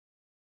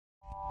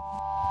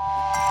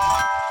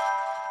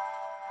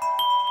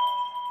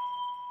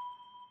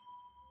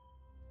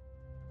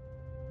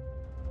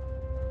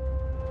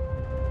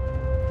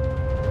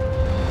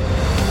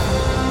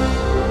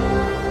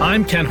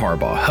I'm Ken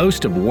Harbaugh,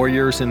 host of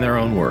Warriors in Their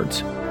Own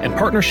Words. In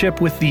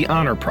partnership with the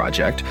Honor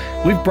Project,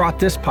 we've brought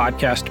this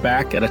podcast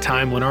back at a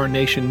time when our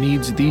nation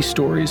needs these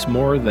stories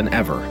more than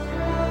ever.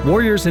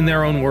 Warriors in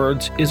Their Own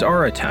Words is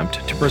our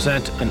attempt to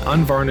present an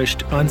unvarnished,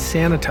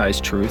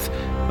 unsanitized truth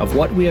of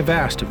what we have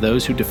asked of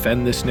those who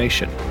defend this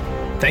nation.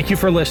 Thank you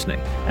for listening,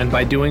 and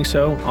by doing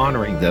so,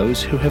 honoring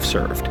those who have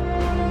served.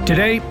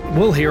 Today,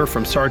 we'll hear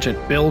from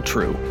Sergeant Bill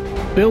True.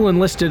 Bill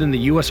enlisted in the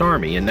U.S.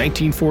 Army in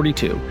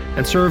 1942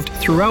 and served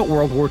throughout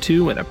World War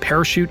II in a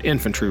parachute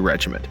infantry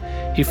regiment.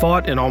 He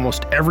fought in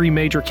almost every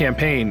major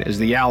campaign as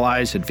the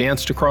Allies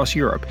advanced across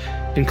Europe,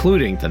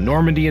 including the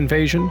Normandy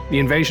invasion, the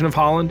invasion of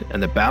Holland,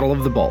 and the Battle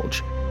of the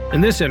Bulge.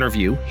 In this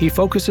interview, he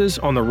focuses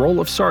on the role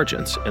of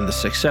sergeants in the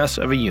success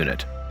of a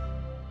unit.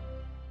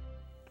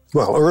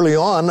 Well, early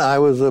on, I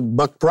was a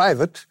buck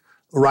private,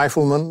 a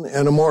rifleman,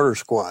 and a mortar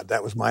squad.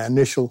 That was my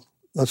initial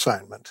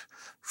assignment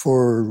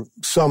for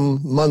some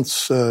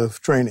months of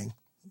training.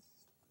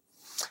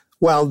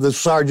 Well, the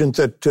sergeant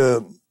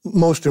that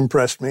most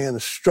impressed me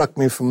and struck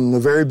me from the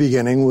very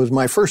beginning was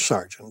my first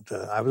sergeant.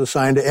 I was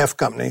assigned to F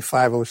Company,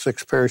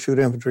 506 Parachute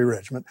Infantry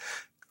Regiment,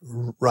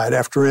 right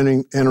after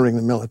entering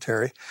the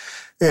military.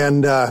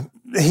 And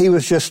he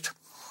was just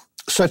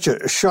such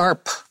a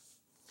sharp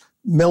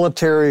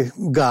military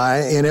guy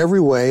in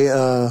every way,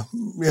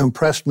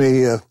 impressed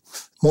me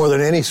more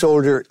than any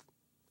soldier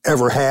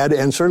ever had,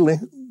 and certainly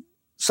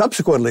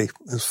subsequently,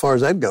 as far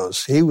as that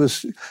goes. He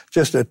was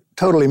just a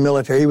totally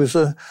military. He was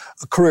a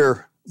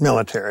career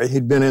military.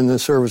 He'd been in the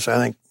service, I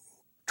think,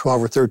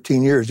 12 or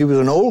 13 years. He was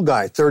an old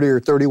guy, 30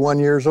 or 31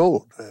 years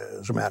old,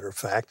 as a matter of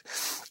fact.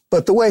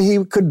 But the way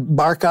he could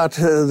bark out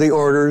the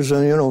orders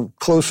and,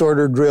 close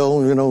order drill,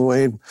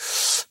 to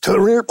the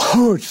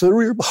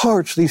rear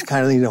march, these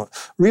kind of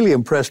things, really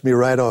impressed me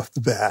right off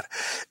the bat.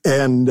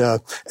 And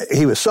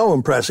he was so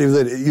impressive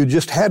that you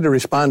just had to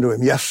respond to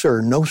him, yes,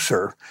 sir, no,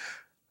 sir.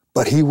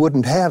 But he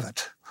wouldn't have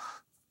it.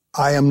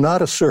 I am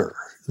not a sir.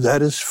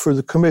 That is for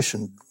the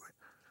commission.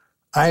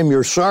 I am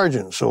your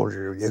sergeant,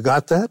 soldier. You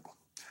got that?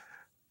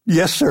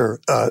 Yes, sir,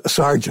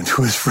 sergeant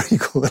was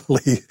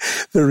frequently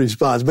the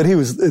response. But he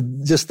was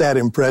just that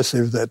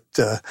impressive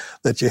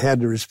that you had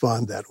to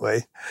respond that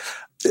way.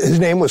 His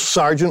name was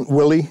Sergeant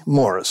Willie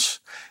Morris.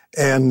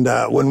 And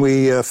when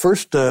we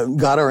first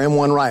got our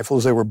M1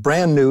 rifles, they were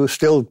brand new,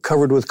 still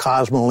covered with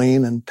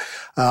cosmoline,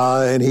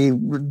 and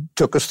he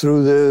took us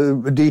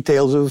through the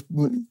details of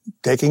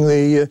taking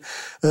the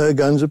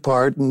guns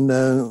apart and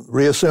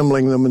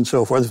reassembling them and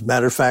so forth. As a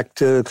matter of fact,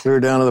 clear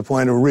down to the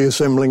point of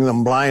reassembling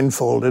them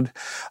blindfolded.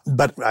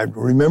 But I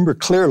remember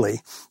clearly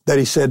that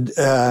he said,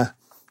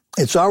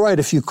 it's all right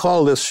if you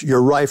call this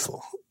your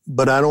rifle,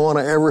 but I don't want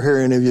to ever hear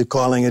any of you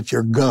calling it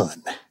your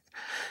gun.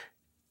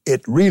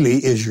 It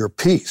really is your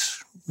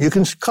piece. You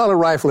can call it a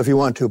rifle if you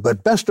want to,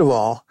 but best of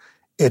all,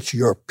 it's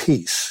your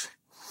piece.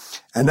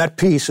 And that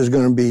piece is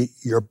going to be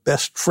your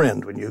best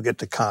friend when you get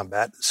to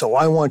combat. So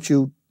I want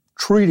you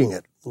treating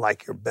it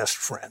like your best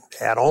friend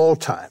at all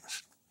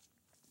times.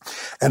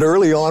 And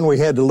early on, we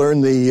had to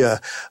learn the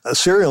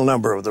serial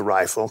number of the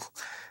rifle.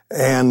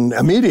 And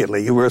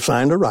immediately you were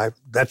assigned a rifle.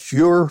 That's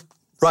your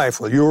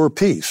rifle, your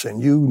piece,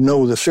 and you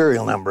know the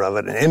serial number of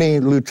it. And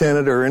any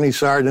lieutenant or any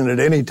sergeant at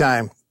any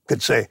time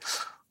could say,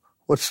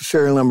 what's the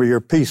serial number of your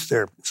piece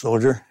there,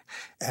 soldier?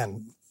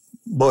 And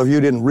boy, if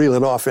you didn't reel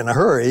it off in a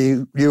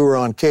hurry, you were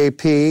on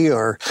KP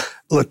or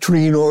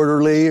latrine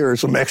orderly or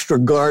some extra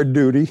guard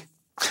duty.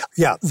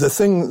 Yeah, the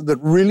thing that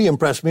really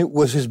impressed me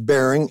was his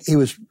bearing. He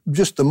was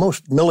just the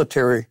most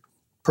military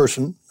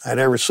person I'd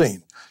ever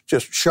seen.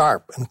 Just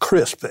sharp and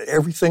crisp.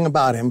 Everything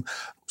about him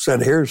said,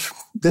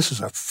 this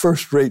is a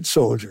first-rate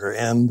soldier.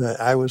 And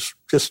I was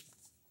just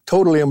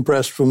totally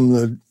impressed from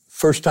the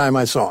first time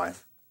I saw him.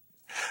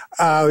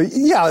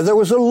 There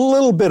was a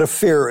little bit of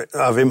fear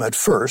of him at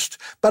first,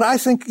 but I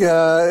think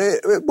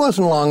it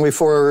wasn't long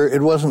before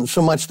it wasn't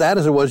so much that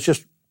as it was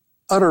just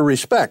utter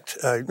respect.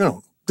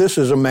 This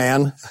is a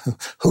man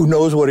who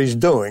knows what he's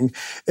doing,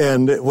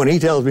 and when he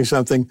tells me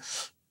something,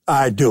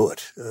 I do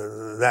it.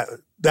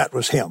 That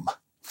was him.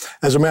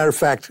 As a matter of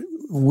fact,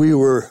 we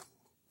were,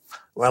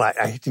 I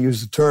hate to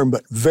use the term,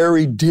 but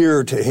very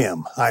dear to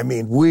him. I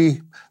mean,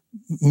 we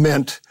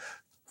meant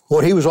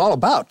what he was all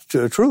about,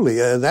 truly.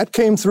 That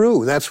came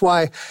through. That's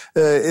why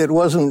it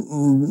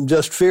wasn't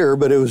just fear,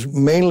 but it was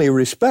mainly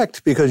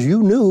respect, because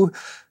you knew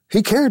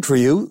he cared for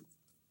you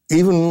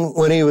even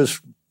when he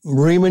was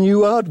reaming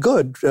you out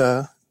good.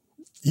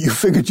 You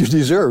figured you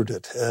deserved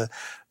it.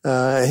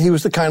 He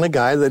was the kind of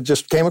guy that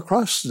just came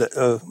across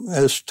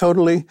as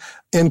totally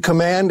in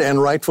command,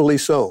 and rightfully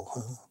so.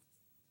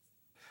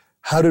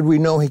 How did we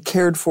know he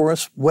cared for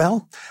us?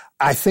 Well,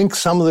 I think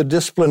some of the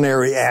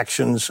disciplinary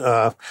actions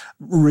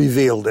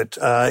revealed it.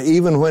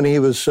 Even when he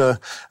was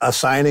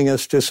assigning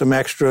us to some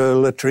extra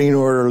latrine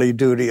orderly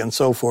duty and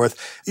so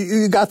forth,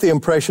 you got the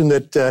impression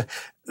that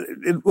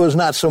it was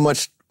not so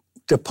much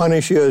to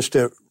punish you as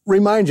to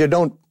remind you,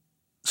 don't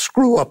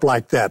screw up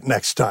like that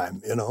next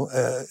time,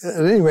 At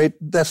any rate,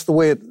 that's the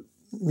way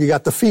you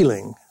got the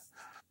feeling.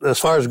 as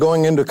far as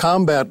going into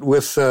combat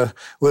with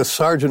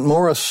Sergeant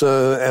Morris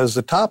as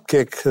the top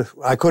kick,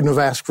 I couldn't have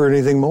asked for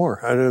anything more.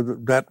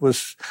 That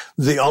was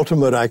the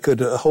ultimate I could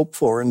hope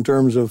for in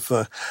terms of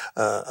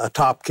a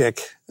top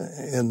kick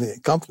in the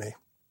company.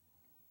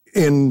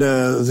 In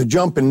the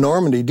jump in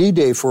Normandy,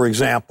 D-Day, for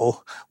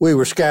example, we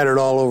were scattered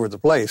all over the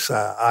place.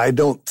 I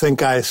don't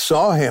think I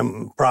saw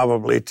him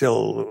probably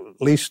till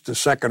at least the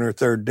second or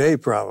third day,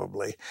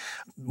 probably,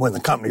 when the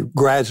company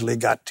gradually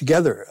got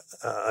together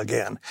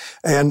again.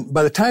 And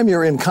by the time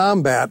you're in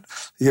combat,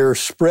 you're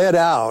spread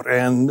out.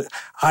 And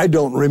I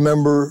don't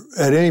remember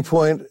at any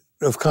point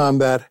of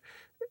combat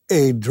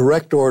a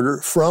direct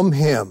order from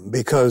him,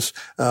 because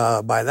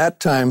by that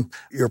time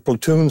your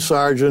platoon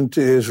sergeant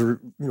is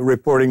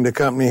reporting to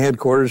company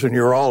headquarters, and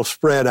you're all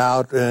spread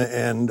out,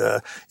 and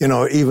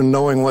even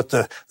knowing what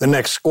the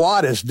next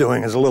squad is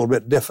doing is a little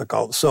bit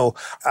difficult. So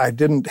I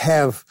didn't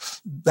have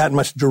that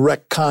much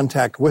direct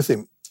contact with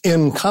him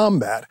in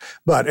combat,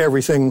 but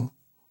everything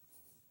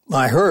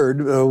I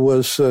heard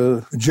was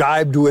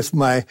jibed with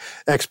my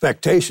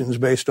expectations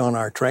based on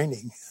our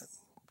training.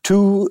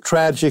 Two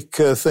tragic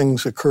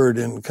things occurred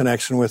in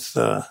connection with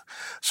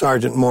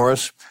Sergeant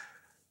Morris.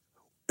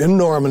 In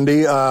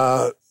Normandy,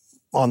 on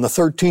the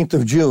 13th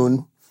of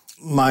June,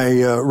 my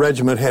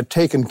regiment had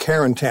taken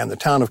Carentan, the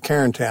town of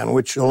Carentan,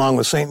 which, along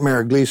with St.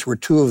 Mary-Glise, were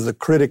two of the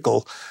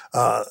critical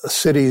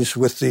cities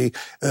with the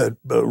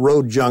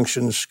road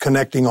junctions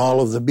connecting all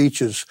of the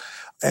beaches.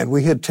 And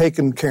we had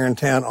taken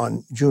Carentan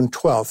on June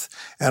 12th.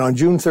 And on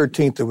June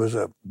 13th, there was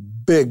a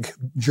big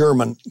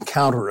German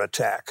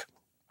counterattack.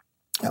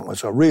 It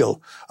was a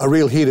real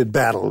heated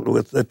battle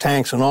with the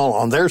tanks and all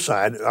on their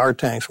side. Our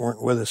tanks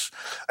weren't with us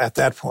at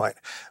that point.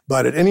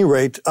 But at any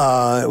rate,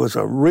 it was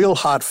a real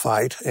hot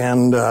fight.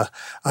 And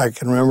I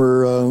can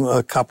remember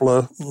a couple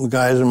of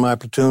guys in my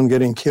platoon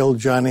getting killed,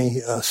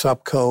 Johnny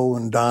Supko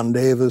and Don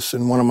Davis,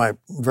 and one of my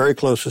very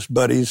closest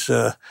buddies,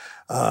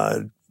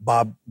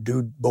 Bob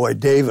Dude Boy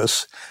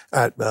Davis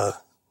at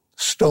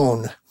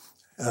Stone.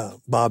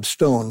 Bob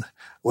Stone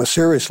was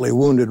seriously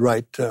wounded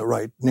right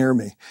near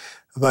me.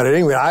 But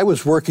anyway, I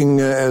was working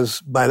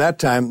by that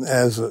time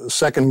as a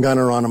second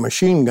gunner on a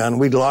machine gun.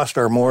 We'd lost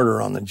our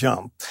mortar on the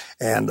jump,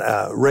 and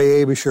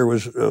Ray Abisher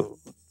was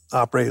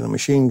operating the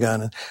machine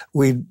gun. And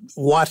we'd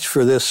watch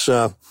for this,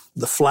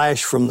 the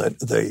flash from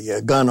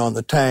the gun on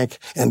the tank,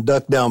 and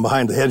duck down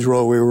behind the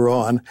hedgerow we were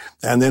on,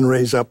 and then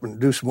raise up and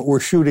do some. We're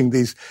shooting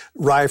these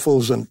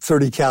rifles and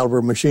 30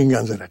 caliber machine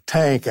guns at a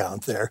tank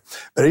out there.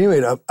 But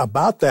anyway,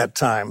 about that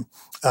time,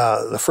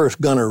 the first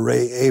gunner,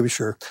 Ray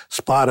Abisher,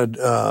 spotted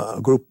a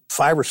group,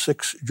 5 or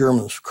 6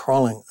 Germans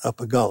crawling up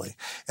a gully.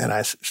 And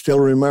I still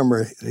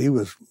remember he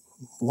was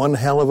one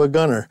hell of a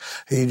gunner.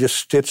 He just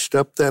stitched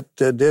up that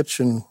ditch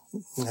and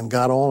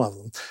got all of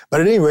them.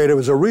 But at any rate, it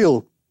was a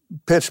real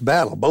pitched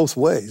battle both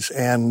ways.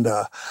 And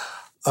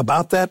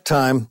about that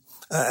time,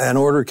 an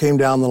order came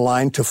down the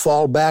line to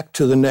fall back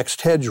to the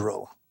next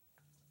hedgerow.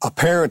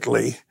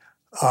 Apparently,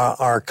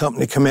 our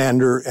company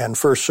commander and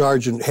first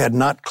sergeant had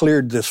not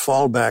cleared this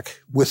fallback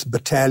with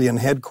battalion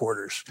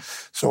headquarters.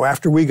 So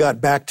after we got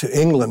back to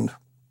England,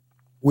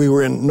 we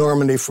were in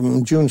Normandy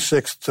from June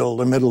 6th till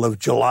the middle of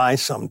July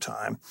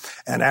sometime.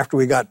 And after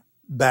we got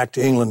back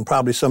to England,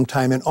 probably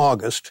sometime in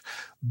August,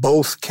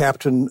 both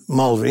Captain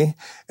Mulvey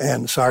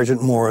and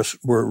Sergeant Morris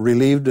were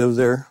relieved of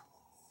their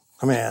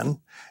command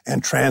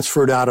and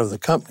transferred out of the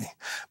company.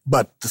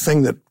 But the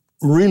thing that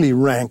really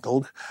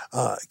rankled,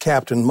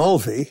 Captain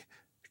Mulvey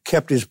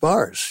kept his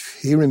bars.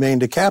 He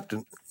remained a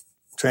captain,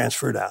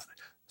 transferred out.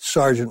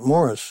 Sergeant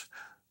Morris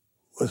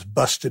was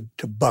busted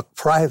to buck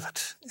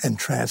private and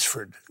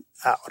transferred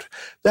out.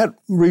 That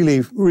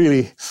really,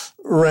 really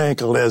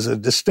rankled as a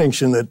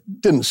distinction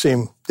that didn't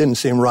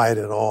seem right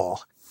at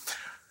all.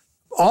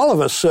 All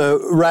of us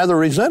rather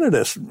resented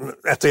us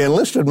at the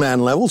enlisted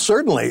man level,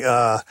 certainly.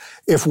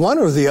 If one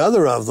or the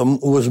other of them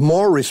was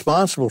more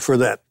responsible for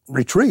that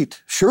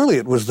retreat, surely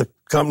it was the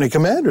company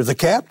commander, the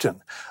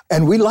captain.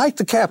 And we liked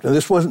the captain.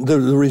 This wasn't the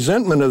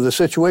resentment of the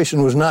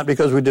situation was not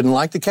because we didn't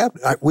like the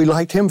captain. We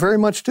liked him very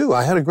much too.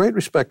 I had a great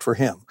respect for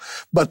him.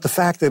 But the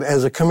fact that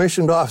as a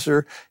commissioned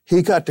officer,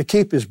 he got to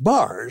keep his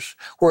bars,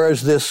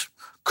 whereas this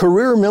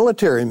career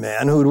military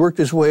man who had worked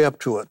his way up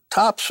to a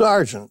top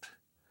sergeant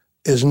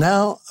is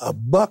now a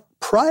buck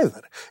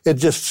private. It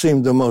just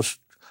seemed the most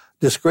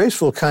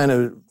disgraceful kind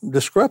of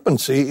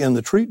discrepancy in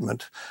the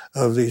treatment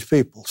of these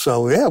people.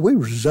 So, yeah, we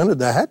resented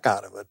the heck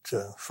out of it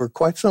for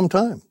quite some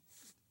time.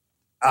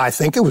 I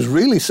think it was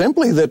really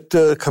simply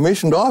that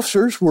commissioned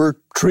officers were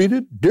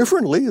treated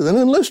differently than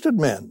enlisted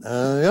men.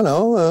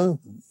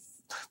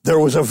 There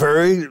was a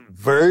very,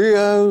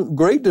 very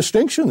great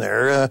distinction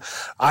there.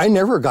 I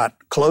never got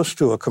close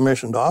to a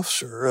commissioned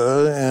officer,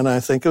 and I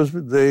think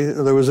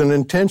there was an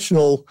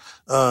intentional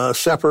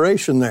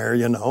separation there,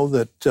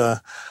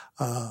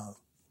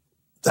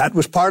 that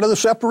was part of the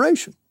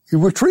separation. You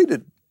were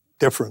treated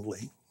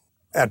differently.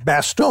 At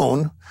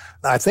Bastogne,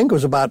 I think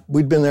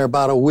we'd been there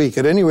about a week.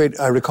 At any rate,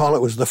 I recall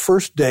it was the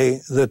first day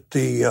that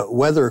the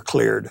weather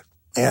cleared,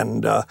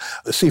 and the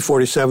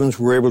C-47s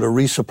were able to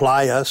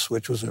resupply us,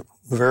 which was a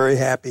very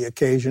happy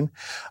occasion.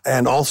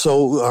 And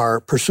also our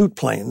pursuit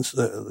planes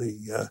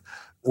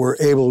were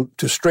able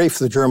to strafe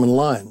the German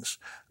lines.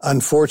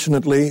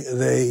 Unfortunately,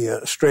 they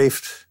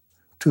strafed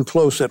too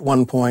close at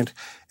one point,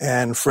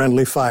 and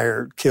friendly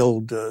fire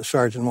killed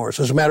Sergeant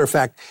Morris. As a matter of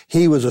fact,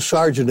 he was a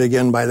sergeant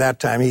again by that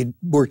time. He'd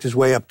worked his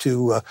way up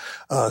to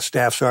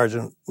staff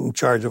sergeant in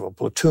charge of a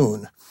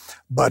platoon,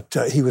 but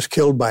he was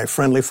killed by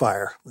friendly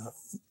fire.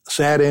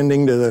 Sad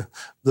ending to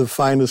the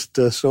finest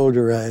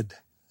soldier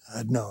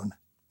I'd known.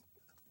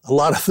 A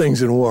lot of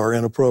things in war,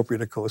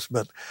 inappropriate, of course,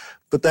 but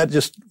that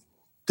just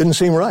didn't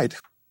seem right,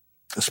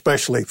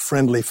 especially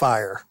friendly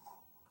fire.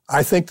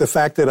 I think the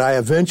fact that I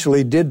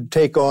eventually did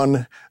take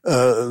on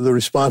the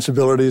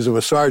responsibilities of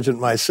a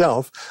sergeant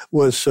myself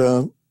was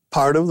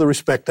part of the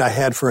respect I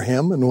had for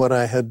him and what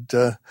I had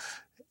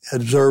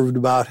observed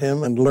about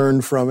him and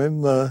learned from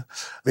him,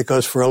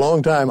 because for a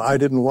long time I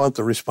didn't want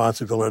the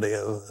responsibility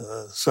of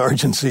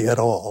sergeancy at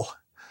all.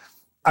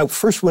 I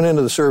first went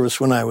into the service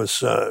when I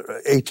was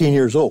 18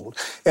 years old,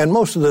 and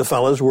most of the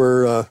fellows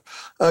were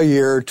a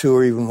year or two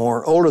or even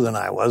more older than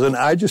I was, and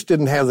I just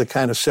didn't have the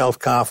kind of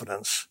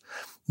self-confidence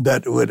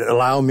that would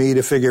allow me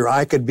to figure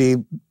I could be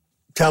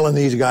telling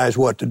these guys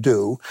what to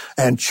do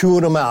and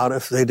chewing them out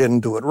if they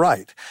didn't do it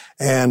right.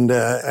 And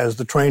as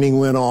the training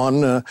went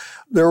on,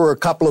 there were a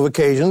couple of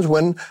occasions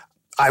when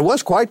I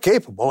was quite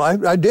capable.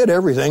 I did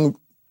everything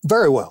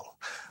very well.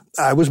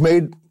 I was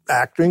made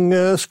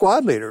acting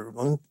squad leader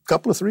on a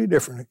couple of three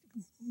different,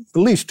 at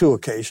least two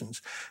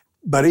occasions.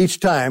 But each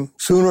time,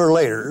 sooner or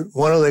later,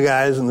 one of the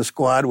guys in the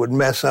squad would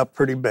mess up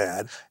pretty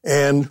bad,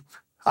 and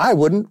I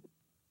wouldn't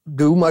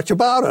do much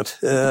about it.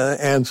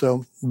 And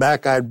so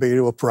back I'd be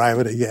to a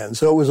private again.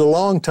 So it was a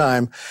long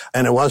time,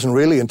 and it wasn't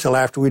really until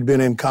after we'd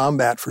been in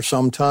combat for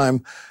some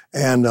time,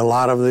 and a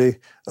lot of the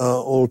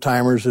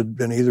old-timers had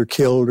been either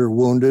killed or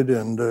wounded,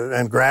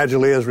 and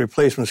gradually as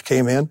replacements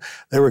came in,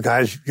 there were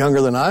guys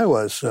younger than I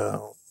was.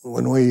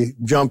 When we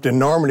jumped in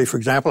Normandy, for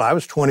example, I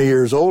was 20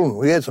 years old, and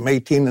we had some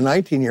 18 to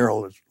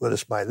 19-year-olds with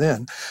us by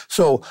then.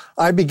 So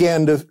I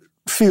began to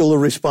feel the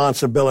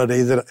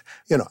responsibility that,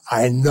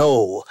 I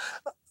know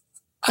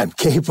I'm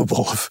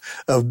capable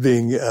of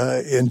being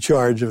in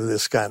charge of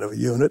this kind of a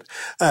unit.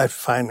 I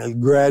finally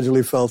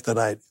gradually felt that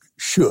I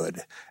should.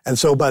 And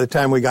so by the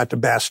time we got to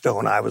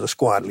Bastogne, I was a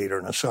squad leader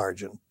and a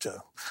sergeant.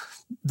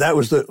 That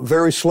was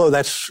very slow.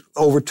 That's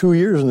over 2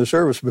 years in the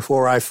service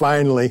before I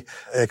finally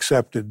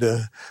accepted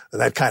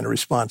that kind of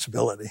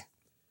responsibility.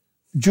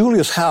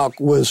 Julius Houck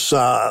was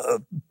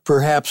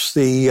perhaps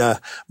the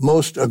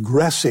most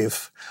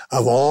aggressive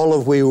of all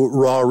of we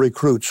raw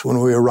recruits when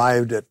we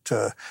arrived at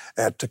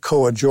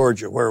Toccoa,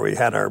 Georgia, where we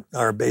had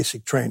our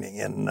basic training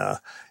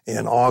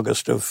in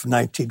August of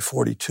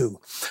 1942.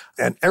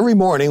 And every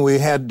morning we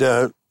had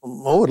at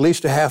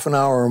least a half an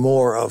hour or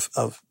more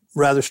of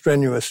rather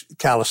strenuous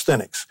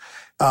calisthenics.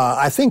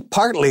 I think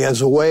partly as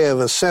a way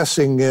of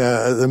assessing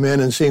the men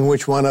and seeing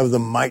which one of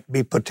them might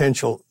be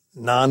potential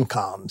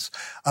non-coms.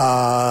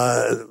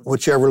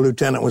 Whichever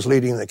lieutenant was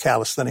leading the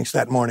calisthenics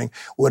that morning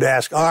would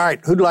ask, all right,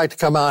 who'd like to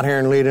come out here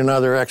and lead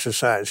another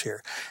exercise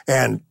here?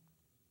 And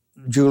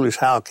Julius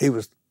Houck,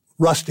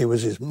 Rusty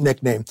was his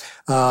nickname.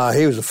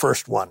 He was the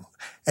first one.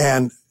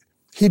 And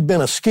he'd been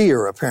a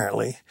skier,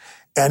 apparently.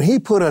 And he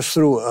put us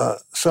through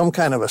some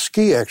kind of a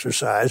ski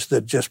exercise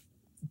that just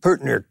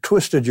pretty near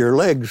twisted your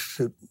legs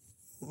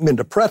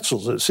into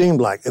pretzels, it seemed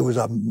like. It was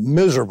a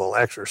miserable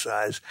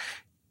exercise.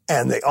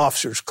 And the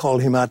officers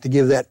called him out to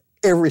give that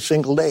every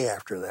single day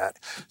after that.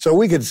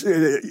 So you could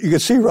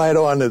see right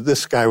on that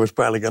this guy was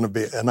probably going to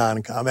be a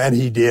non-com, and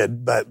he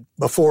did. But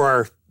before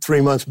our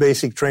 3 months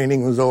basic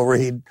training was over,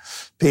 he'd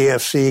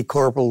PFC,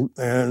 corporal,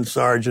 and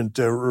sergeant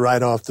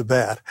right off the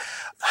bat.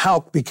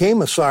 Houck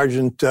became a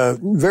sergeant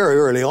very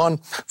early on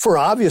for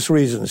obvious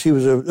reasons. He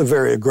was a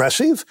very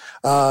aggressive,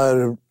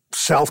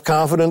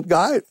 self-confident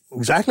guy,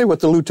 exactly what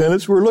the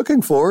lieutenants were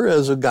looking for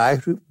as a guy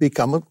to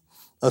become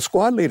a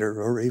squad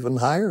leader or even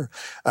higher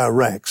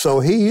rank. So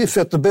he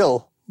fit the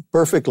bill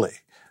perfectly.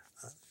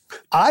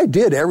 I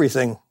did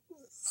everything,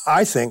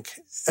 I think,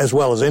 as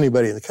well as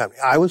anybody in the company.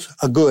 I was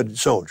a good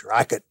soldier.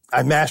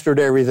 I mastered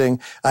everything.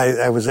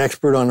 I was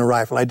expert on the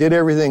rifle. I did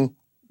everything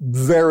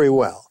very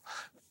well.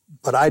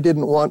 But I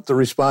didn't want the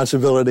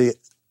responsibility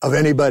of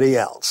anybody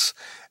else.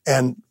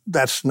 And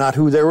that's not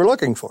who they were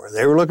looking for.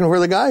 They were looking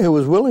for the guy who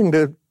was willing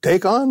to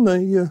take on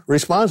the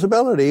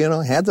responsibility,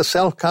 had the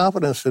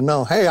self-confidence to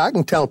know, hey, I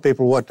can tell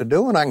people what to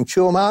do and I can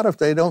chew them out if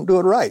they don't do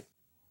it right.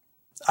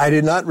 I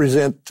did not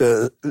resent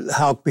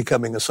Houck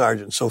becoming a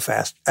sergeant so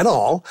fast at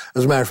all.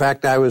 As a matter of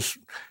fact, I was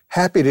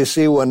happy to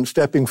see one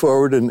stepping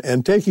forward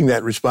and taking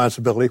that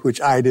responsibility,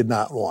 which I did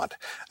not want.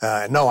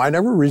 No, I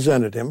never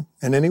resented him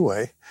in any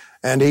way.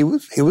 And he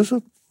was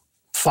a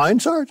fine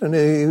sergeant.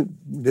 He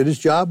did his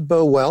job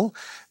well.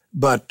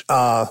 But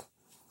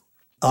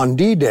on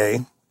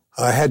D-Day,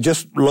 I had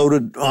just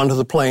loaded onto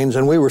the planes,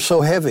 and we were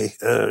so heavy,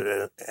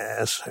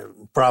 as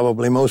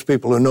probably most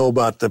people who know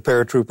about the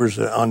paratroopers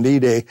on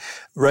D-Day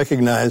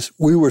recognize,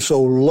 we were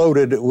so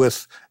loaded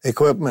with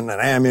equipment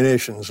and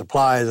ammunition,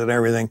 supplies and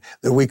everything,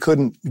 that we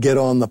couldn't get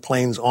on the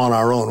planes on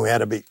our own. We had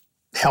to be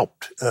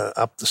helped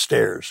up the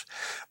stairs.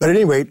 But at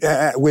any rate,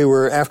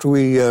 after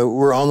we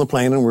were on the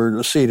plane and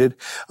were seated,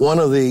 one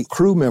of the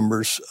crew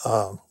members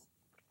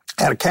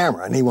had a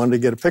camera, and he wanted to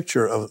get a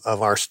picture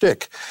of our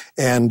stick.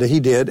 And he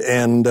did,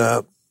 and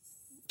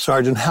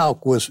Sergeant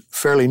Houck was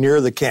fairly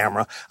near the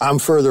camera. I'm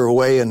further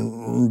away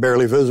and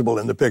barely visible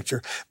in the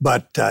picture,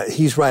 but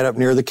he's right up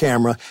near the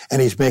camera,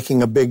 and he's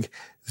making a big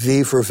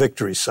V for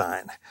victory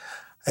sign.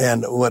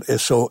 And what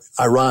is so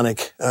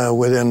ironic,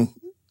 within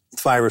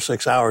 5 or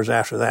 6 hours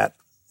after that,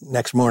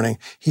 next morning,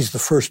 he's the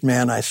first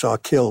man I saw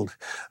killed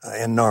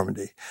in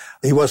Normandy.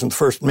 He wasn't the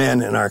first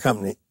man in our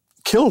company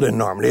killed in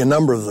Normandy. A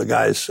number of the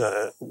guys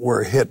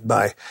were hit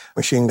by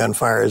machine gun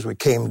fire as we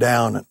came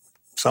down, and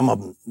some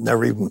of them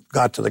never even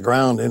got to the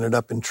ground, ended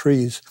up in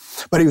trees.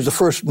 But he was the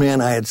first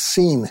man I had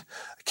seen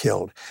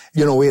killed.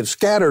 You know, we had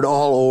scattered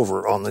all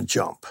over on the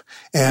jump,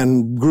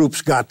 and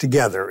groups got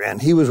together,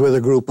 and he was with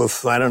a group of,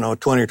 20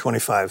 or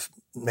 25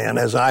 men,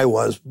 as I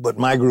was, but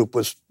my group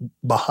was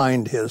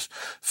behind his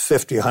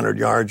 50, 100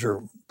 yards,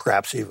 or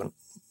perhaps even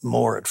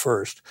more at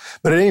first.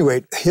 But at any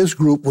rate, his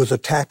group was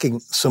attacking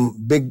some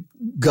big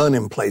gun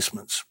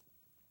emplacements.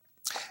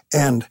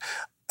 And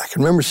I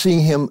can remember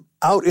seeing him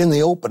out in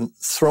the open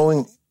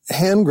throwing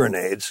hand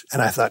grenades,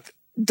 and I thought,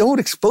 don't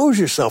expose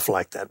yourself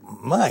like that.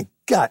 My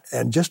God.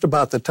 And just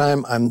about the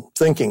time I'm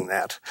thinking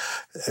that,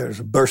 there was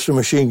a burst of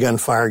machine gun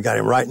fire, got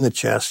him right in the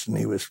chest, and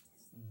he was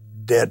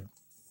dead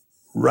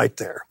right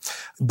there.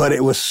 But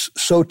it was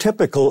so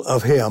typical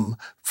of him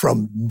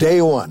from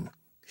day one.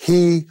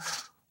 He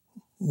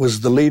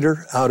was the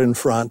leader out in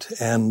front,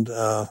 and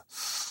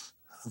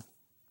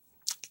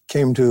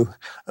came to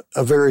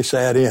a very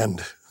sad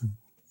end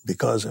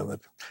because of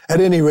it. At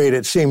any rate,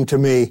 it seemed to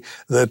me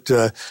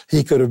that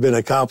he could have been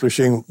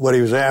accomplishing what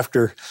he was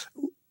after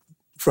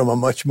from a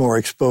much more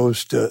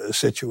exposed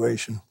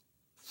situation.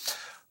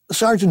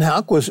 Sergeant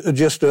Houck was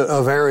just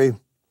a very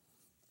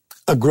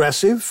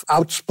aggressive,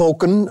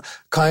 outspoken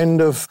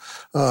kind of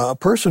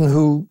person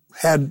who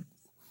had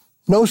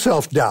no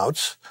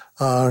self-doubts.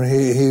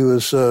 He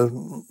was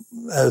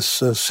as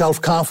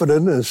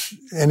self-confident as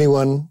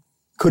anyone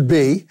could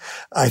be,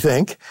 I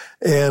think.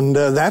 And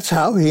that's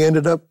how he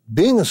ended up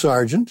being a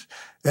sergeant,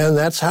 and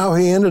that's how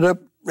he ended up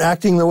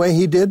acting the way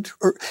he did.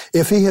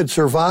 If he had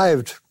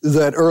survived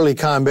that early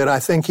combat, I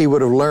think he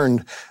would have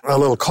learned a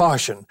little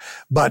caution.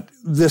 But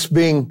this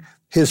being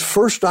his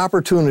first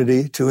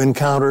opportunity to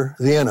encounter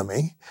the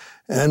enemy,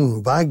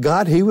 and by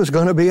God, he was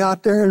going to be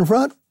out there in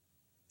front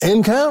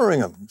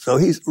encountering them. So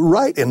he's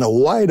right in the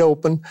wide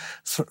open,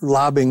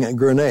 lobbing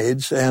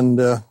grenades,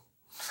 and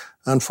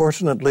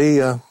unfortunately,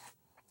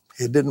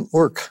 it didn't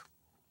work.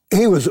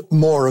 He was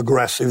more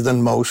aggressive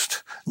than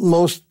most.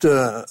 Most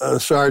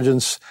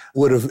sergeants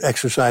would have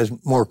exercised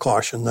more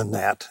caution than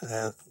that.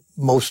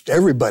 Most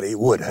everybody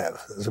would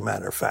have, as a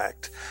matter of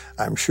fact,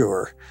 I'm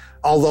sure.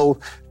 Although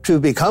to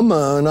become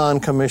a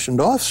non-commissioned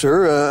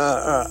officer,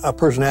 a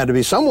person had to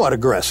be somewhat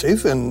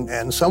aggressive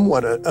and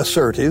somewhat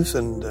assertive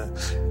and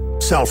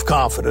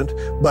self-confident,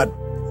 but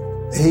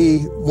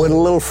he went a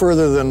little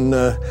further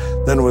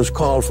than was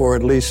called for,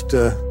 at least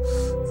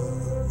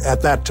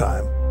at that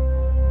time.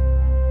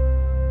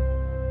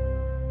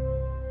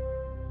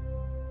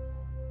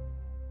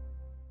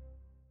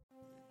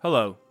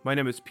 Hello, my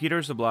name is Peter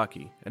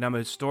Zablocki, and I'm a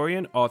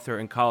historian, author,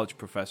 and college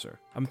professor.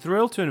 I'm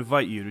thrilled to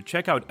invite you to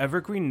check out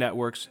Evergreen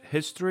Network's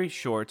History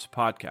Shorts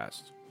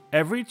podcast.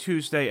 Every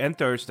Tuesday and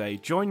Thursday,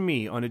 join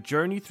me on a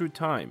journey through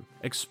time,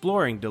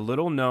 exploring the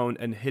little-known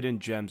and hidden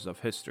gems of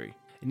history.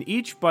 In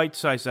each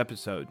bite-sized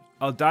episode,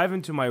 I'll dive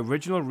into my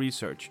original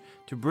research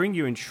to bring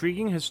you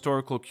intriguing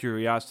historical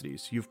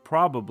curiosities you've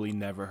probably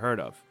never heard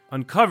of,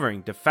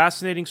 uncovering the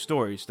fascinating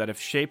stories that have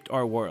shaped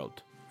our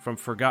world, from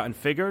forgotten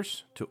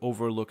figures to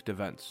overlooked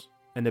events.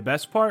 And the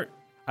best part?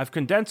 I've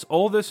condensed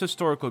all this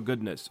historical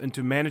goodness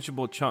into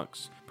manageable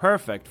chunks,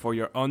 perfect for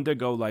your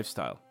on-the-go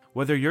lifestyle.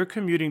 Whether you're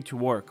commuting to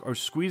work or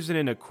squeezing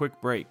in a quick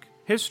break,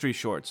 History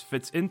Shorts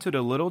fits into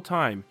the little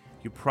time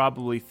you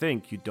probably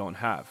think you don't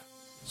have.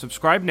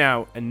 Subscribe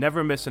now and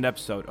never miss an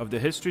episode of the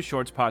History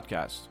Shorts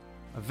podcast,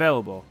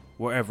 available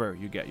wherever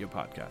you get your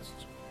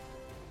podcasts.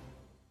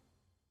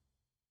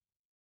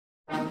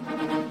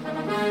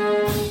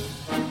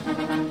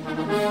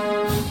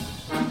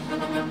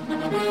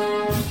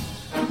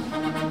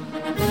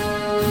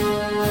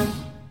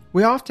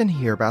 We often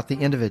hear about the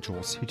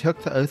individuals who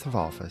took the oath of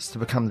office to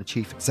become the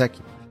chief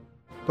executive.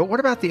 But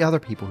what about the other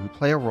people who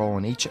play a role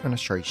in each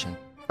administration,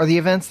 or the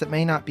events that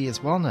may not be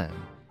as well known,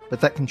 but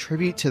that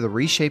contribute to the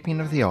reshaping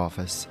of the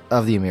office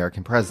of the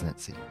American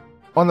presidency?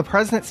 On the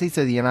Presidencies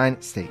of the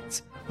United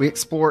States, we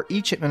explore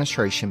each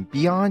administration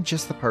beyond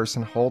just the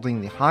person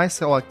holding the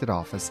highest elected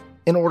office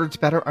in order to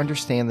better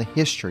understand the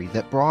history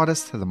that brought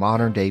us to the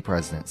modern-day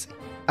presidency.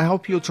 I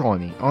hope you'll join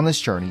me on this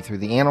journey through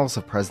the annals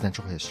of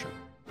presidential history.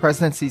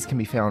 Presidencies can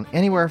be found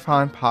anywhere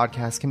fine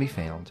podcasts can be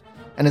found,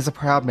 and is a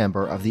proud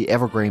member of the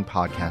Evergreen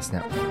Podcast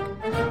Network.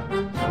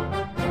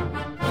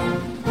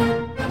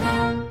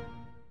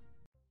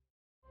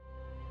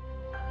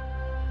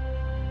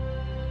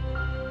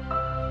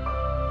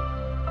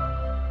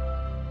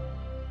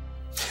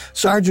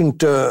 Sergeant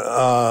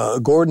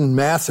Gordon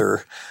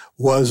Mather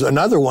was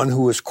another one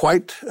who was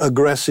quite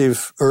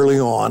aggressive early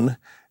on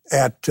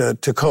at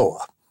Toccoa.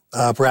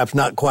 Perhaps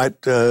not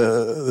quite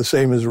the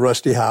same as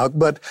Rusty Houck,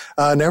 but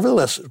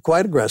nevertheless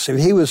quite aggressive.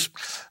 He was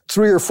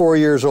 3 or 4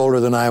 years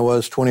older than I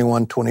was,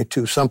 21,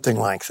 22, something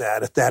like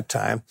that at that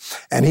time.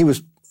 And he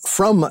was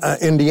from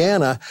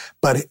Indiana,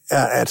 but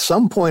at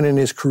some point in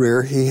his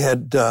career, he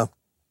had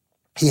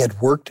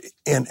worked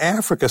in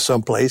Africa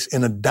someplace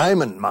in a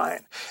diamond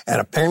mine, and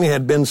apparently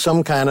had been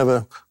some kind of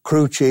a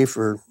crew chief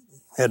or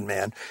head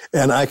man.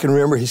 And I can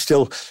remember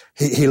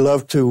he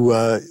loved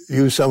to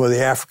use some of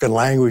the African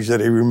language that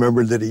he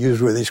remembered that he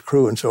used with his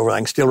crew and so forth. I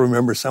can still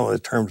remember some of the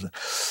terms,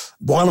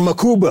 Bwana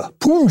Makuba,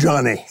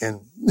 Poomjani,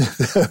 and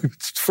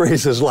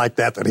phrases like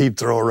that he'd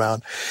throw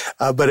around.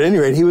 But at any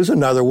rate, he was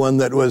another one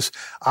that was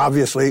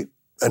obviously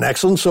an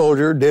excellent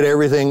soldier, did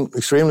everything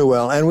extremely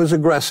well, and was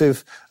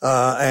aggressive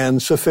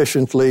and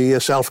sufficiently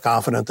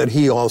self-confident that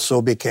he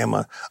also became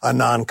a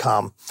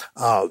non-com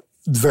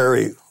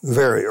very,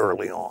 very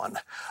early on.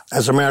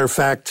 As a matter of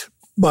fact,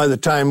 by the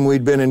time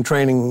we'd been in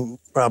training,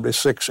 probably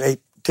 6, 8,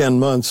 10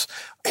 months,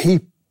 he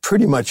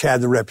pretty much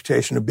had the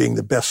reputation of being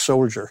the best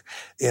soldier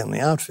in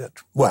the outfit.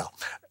 Well,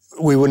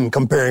 we wouldn't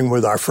compare him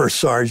with our first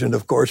sergeant,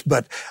 of course,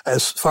 but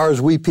as far as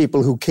we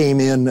people who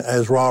came in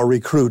as raw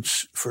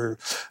recruits for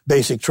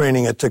basic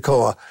training at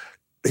Toccoa,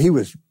 he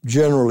was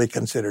generally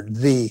considered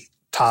the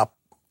top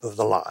of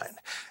the line.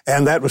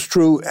 And that was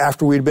true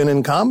after we'd been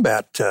in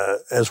combat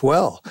as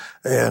well.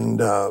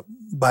 And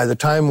by the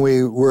time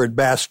we were at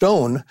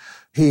Bastogne,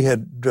 we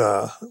had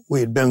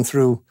been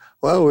through,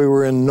 well, we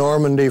were in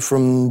Normandy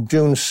from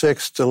June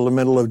 6th till the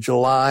middle of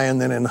July,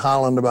 and then in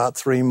Holland about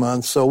 3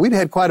 months. So we'd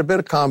had quite a bit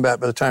of combat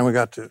by the time we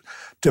got to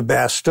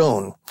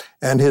Bastogne.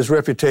 And his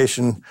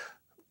reputation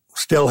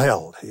still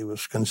held. He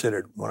was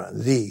considered one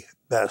of the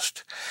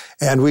best.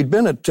 And we'd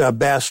been at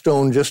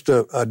Bastogne just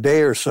a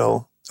day or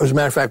so. As a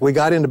matter of fact, we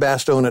got into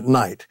Bastogne at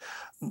night.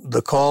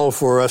 The call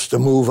for us to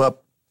move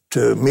up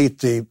to meet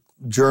the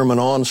German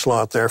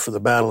onslaught there for the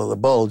Battle of the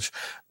Bulge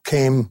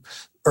came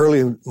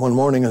early one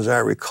morning, as I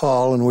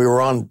recall, and we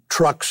were on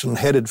trucks and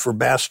headed for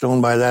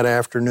Bastogne by that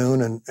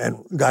afternoon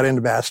and got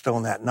into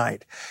Bastogne that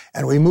night.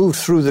 And we moved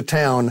through the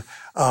town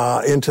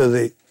into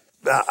the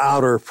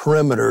outer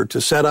perimeter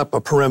to set up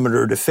a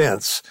perimeter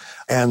defense.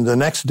 And the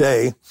next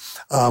day,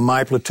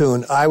 my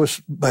platoon, I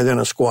was by then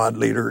a squad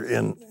leader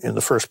in the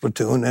first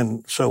platoon,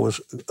 and so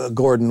was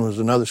Gordon was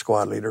another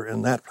squad leader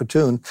in that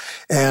platoon.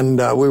 And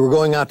we were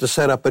going out to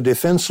set up a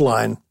defense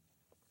line.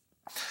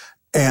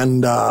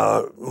 And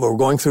we were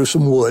going through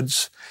some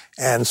woods,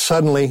 and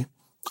suddenly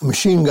a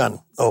machine gun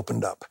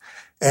opened up.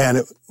 And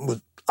it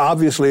was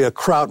obviously a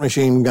Kraut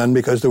machine gun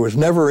because there was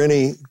never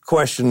any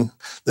question.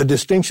 The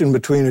distinction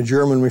between a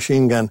German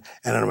machine gun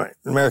and an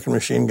American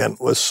machine gun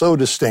was so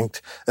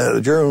distinct.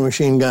 The German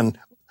machine gun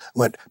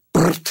went,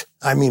 brrrt.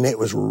 I mean, it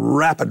was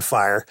rapid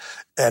fire.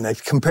 And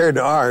compared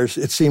to ours,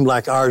 it seemed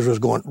like ours was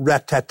going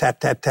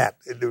rat-tat-tat-tat-tat.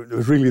 It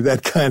was really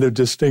that kind of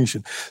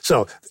distinction.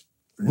 So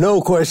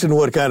no question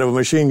what kind of a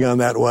machine gun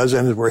that was.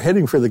 And as we're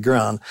heading for the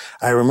ground,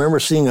 I remember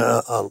seeing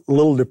a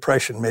little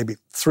depression, maybe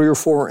 3 or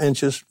 4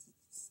 inches.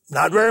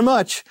 Not very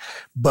much,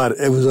 but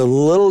it was a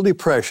little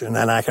depression,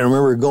 and I can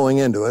remember going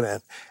into it,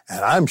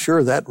 and I'm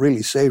sure that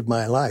really saved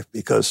my life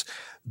because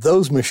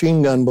those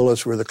machine gun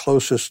bullets were the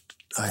closest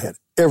I had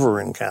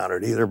ever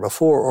encountered, either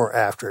before or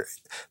after.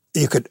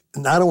 You could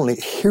not only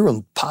hear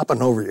them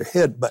popping over your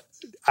head, but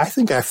I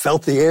think I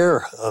felt the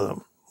air of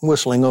them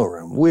whistling over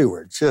them. We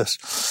were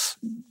just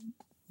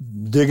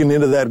digging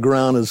into that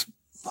ground as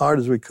hard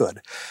as we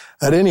could.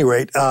 At any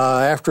rate,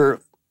 after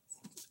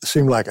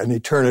seemed like an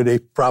eternity,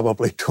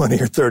 probably 20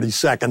 or 30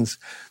 seconds,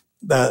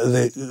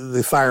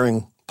 the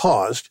firing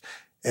paused.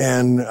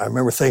 And I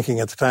remember thinking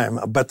at the time,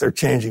 I bet they're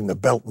changing the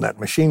belt in that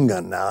machine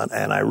gun now.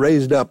 And I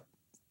raised up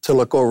to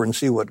look over and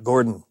see what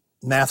Gordon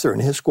Mather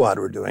and his squad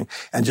were doing.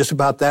 And just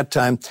about that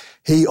time,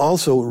 he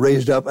also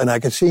raised up, and I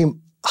could see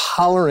him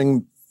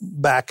hollering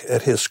back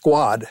at his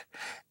squad,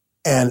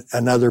 and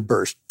another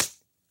burst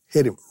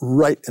hit him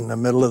right in the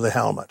middle of the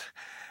helmet.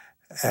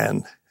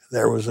 And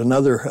there was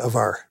another of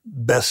our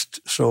best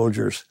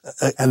soldiers.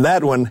 And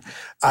that one,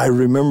 I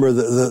remember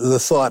the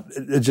thought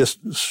just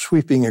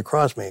sweeping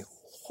across me.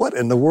 What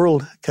in the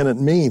world can it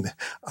mean?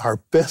 Our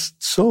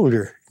best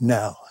soldier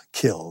now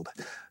killed.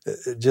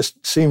 It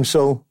just seemed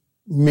so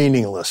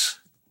meaningless.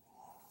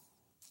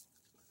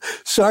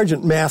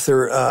 Sergeant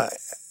Mather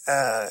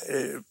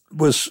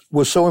was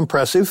so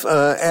impressive,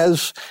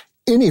 as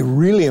any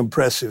really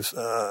impressive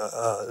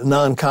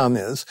non-com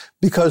is,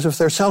 because of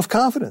their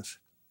self-confidence.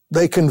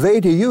 They convey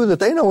to you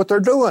that they know what they're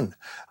doing.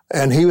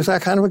 And he was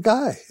that kind of a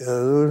guy.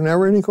 There was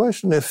never any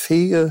question if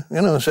he,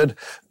 said,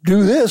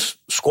 do this.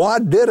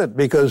 Squad did it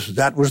because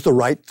that was the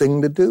right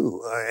thing to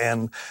do.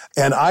 And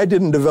I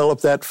didn't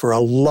develop that for a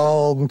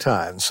long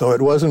time. So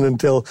it wasn't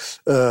until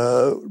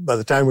by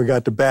the time we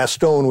got to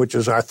Bastogne, which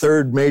is our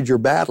third major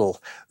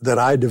battle, that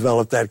I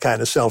developed that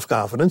kind of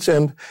self-confidence.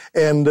 And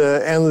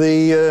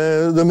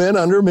the men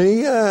under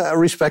me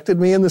respected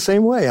me in the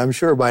same way. I'm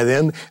sure by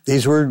then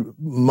these were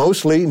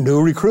mostly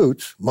new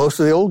recruits. Most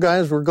of the old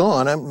guys were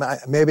gone.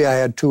 Maybe I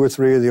had 2 or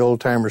 3 of the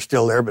old-timers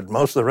still there, but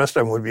most of the rest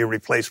of them would be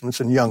replacements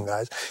and young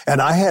guys.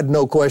 And I had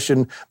no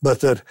question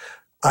but that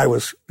I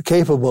was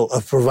capable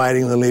of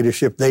providing the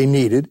leadership they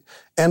needed,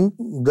 and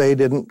they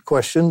didn't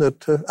question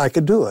that I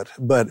could do it.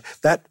 But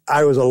that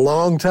I was a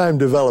long time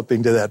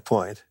developing to that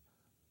point.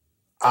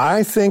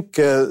 I think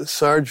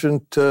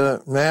Sergeant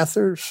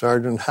Mather,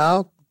 Sergeant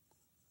Houck,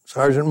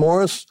 Sergeant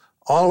Morris,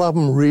 all of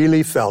them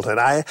really felt it.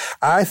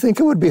 I think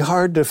it would be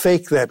hard to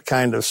fake that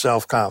kind of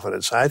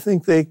self-confidence. I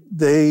think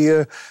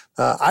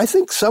I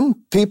think some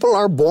people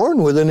are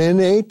born with an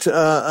innate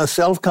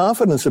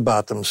self-confidence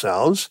about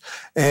themselves,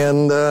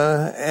 and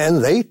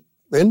they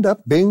end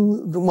up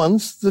being the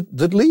ones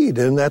that lead,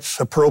 and that's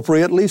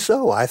appropriately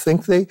so. I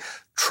think they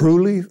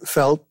truly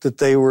felt that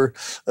they were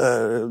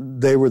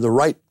the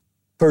right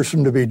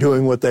person to be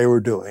doing what they were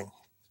doing.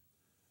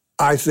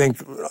 I think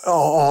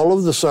all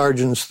of the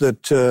sergeants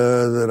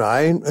that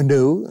I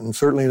knew, and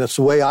certainly that's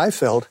the way I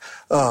felt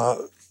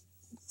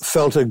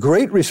a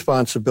great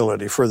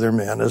responsibility for their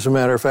men. As a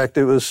matter of fact,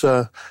 it was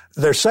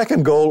their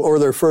second goal or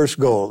their first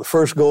goal. The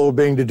first goal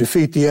being to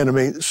defeat the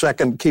enemy,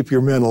 second, keep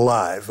your men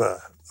alive,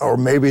 or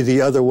maybe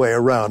the other way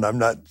around. I'm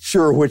not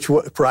sure which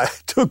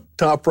took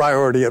top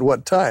priority at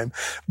what time.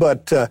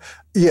 But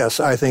yes,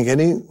 I think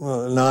any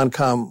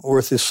non-com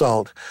worth his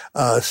salt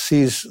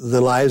sees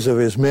the lives of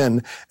his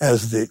men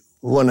as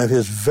one of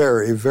his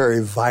very,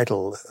 very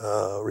vital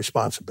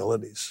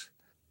responsibilities.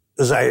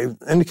 As I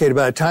indicated,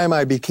 by the time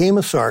I became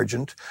a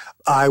sergeant,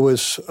 I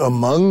was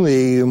among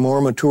the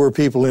more mature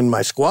people in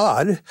my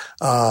squad.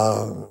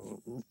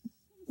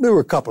 There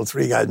were a couple of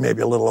 3 guys,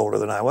 maybe a little older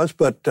than I was,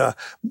 but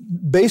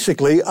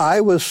basically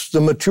I was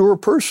the mature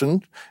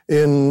person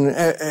in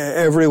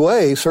every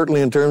way,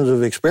 certainly in terms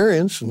of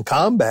experience and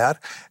combat.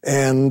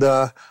 And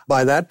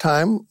by that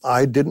time,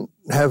 I didn't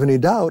have any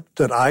doubt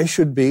that I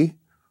should be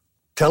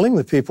telling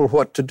the people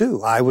what to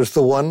do. I was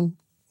the one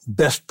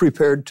best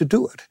prepared to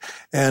do it.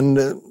 And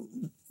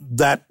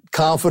that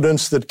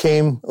confidence that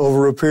came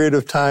over a period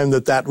of time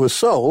that was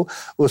so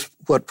was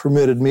what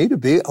permitted me to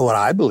be what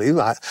I believe.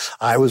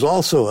 I was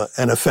also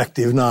an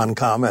effective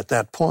non-com at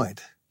that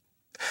point.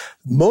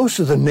 Most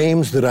of the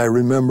names that I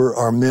remember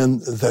are men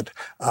that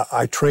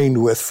I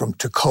trained with from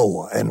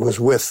Toccoa and was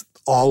with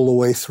all the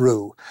way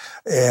through.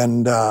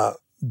 And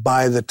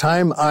by the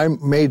time I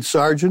made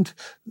sergeant,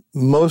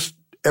 most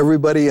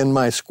everybody in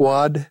my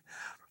squad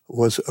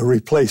was a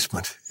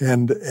replacement,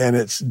 and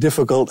it's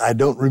difficult. I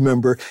don't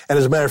remember. And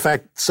as a matter of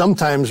fact,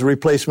 sometimes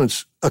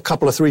replacements a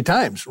couple of 3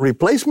 times.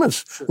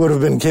 Replacements would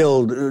have been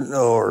killed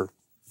or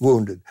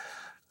wounded.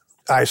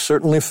 I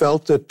certainly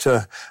felt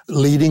that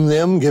leading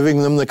them,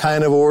 giving them the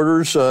kind of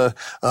orders,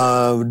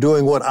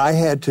 doing what I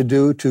had to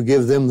do to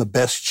give them the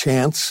best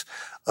chance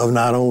of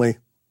not only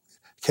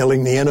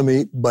killing the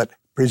enemy, but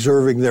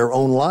preserving their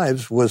own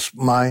lives was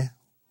my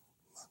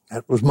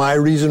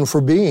reason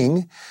for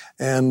being,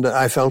 and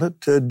I felt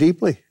it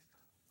deeply.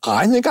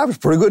 I think I was a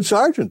pretty good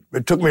sergeant.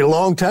 It took me a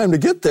long time to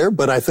get there,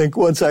 but I think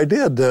once I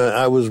did,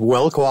 I was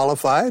well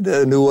qualified,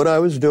 knew what I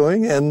was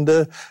doing, and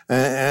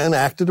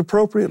acted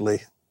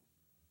appropriately.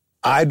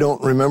 I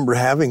don't remember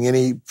having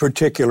any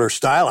particular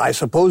style. I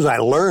suppose I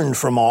learned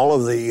from all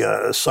of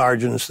the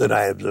sergeants that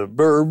I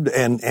observed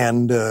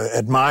and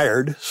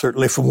admired,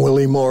 certainly from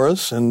Willie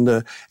Morris and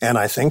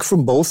I think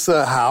from both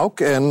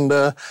Houck and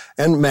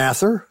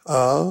Mather.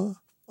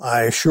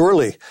 I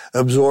surely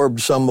absorbed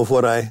some of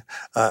what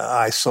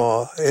I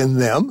saw in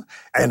them,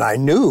 and I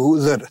knew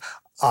that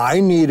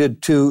I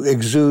needed to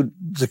exude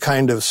the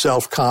kind of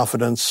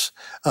self-confidence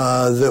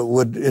that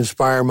would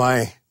inspire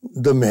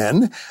the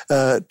men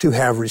to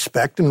have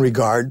respect and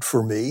regard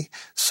for me.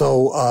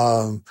 So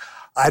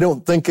I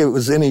don't think it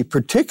was any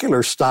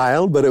particular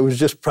style, but it was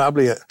just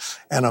probably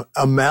an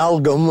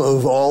amalgam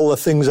of all the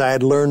things I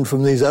had learned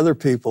from these other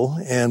people,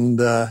 and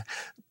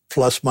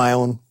plus my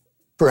own,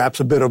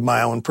 perhaps a bit of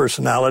my own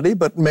personality.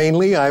 But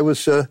mainly I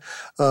was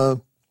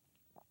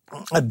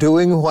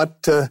doing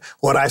what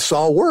I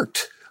saw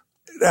worked.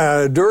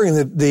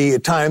 During the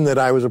time that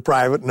I was a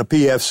private in a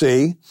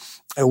PFC,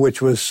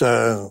 which was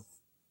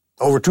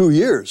over 2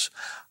 years,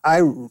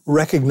 I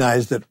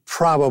recognized that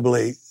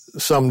probably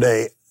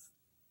someday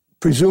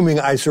presuming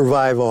I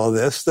survive all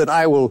this, that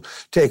I will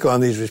take on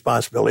these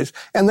responsibilities.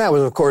 And that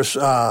was, of course,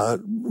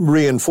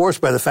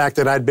 reinforced by the fact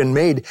that I'd been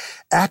made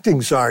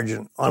acting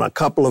sergeant on a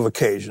couple of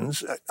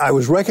occasions. I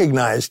was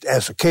recognized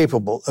as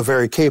a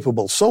very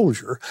capable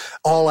soldier.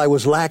 All I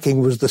was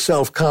lacking was the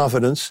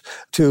self-confidence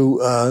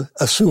to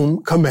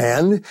assume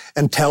command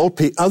and tell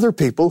other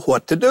people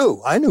what to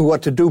do. I knew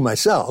what to do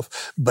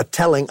myself, but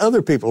telling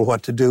other people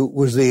what to do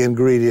was the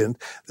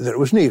ingredient that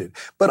was needed.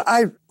 But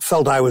I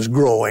felt I was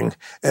growing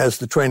as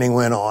the training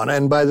went on,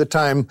 and by the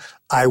time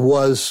I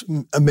was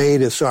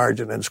made a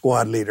sergeant and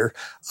squad leader,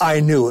 I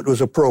knew it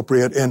was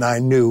appropriate and I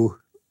knew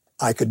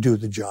I could do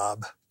the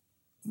job.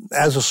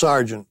 As a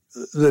sergeant,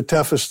 the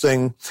toughest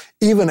thing,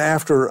 even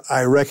after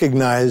I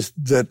recognized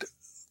that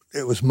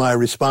it was my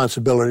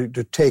responsibility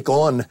to take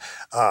on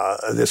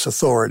this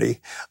authority,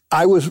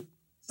 I was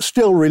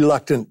still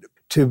reluctant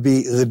to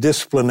be the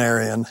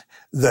disciplinarian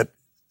that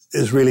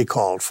is really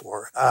called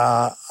for.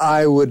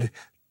 I would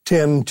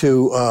tend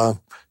to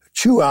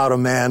chew out a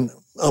man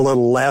a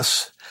little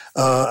less,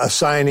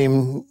 assign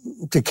him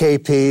to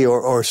KP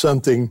or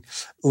something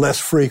less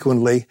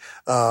frequently.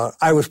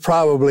 I was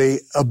probably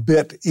a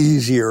bit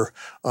easier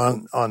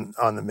on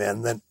the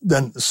men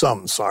than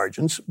some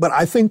sergeants, but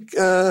I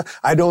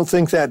don't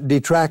think that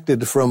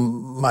detracted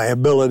from my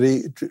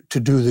ability to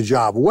do the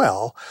job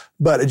well,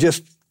 but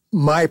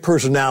my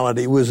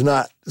personality was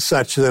not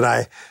such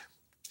that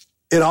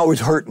it always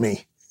hurt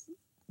me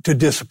to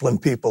discipline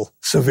people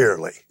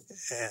severely.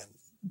 And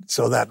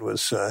so that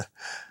was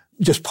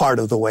just part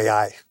of the way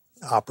I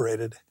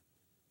operated.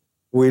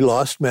 We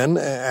lost men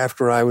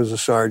after I was a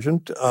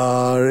sergeant.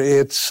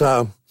 It's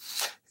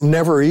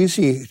never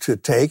easy to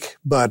take,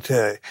 but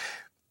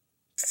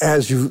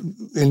as you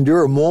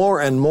endure more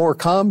and more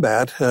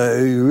combat,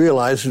 you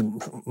realize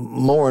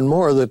more and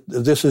more that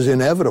this is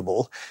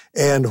inevitable.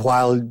 And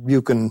while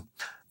you can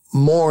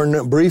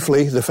mourn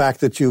briefly the fact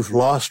that you've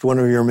lost one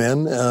of your men,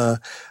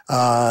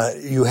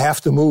 you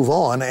have to move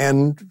on,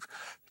 and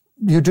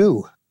you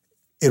do.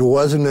 It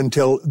wasn't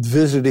until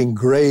visiting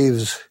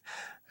graves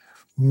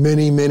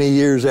many, many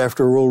years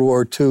after World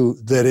War II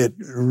that it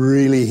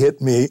really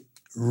hit me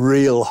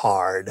real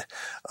hard,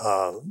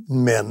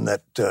 men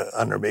that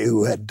under me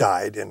who had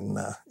died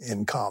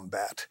in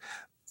combat.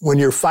 When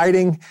you're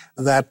fighting,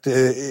 that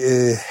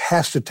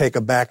has to take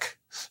a back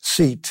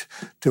seat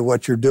to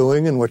what you're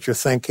doing and what you're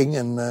thinking,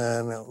 and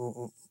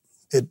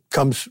it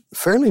comes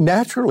fairly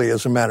naturally,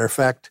 as a matter of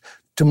fact,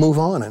 to move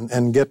on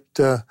and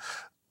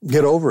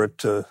get over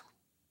it,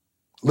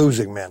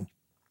 losing men.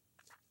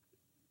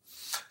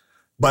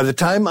 By the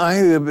time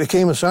I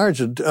became a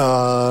sergeant,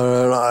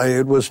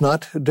 it was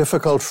not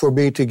difficult for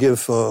me to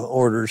give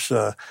orders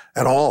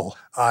at all.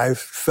 I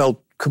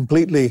felt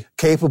completely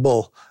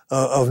capable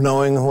of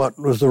knowing what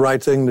was the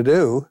right thing to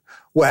do.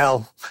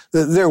 Well,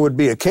 there would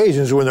be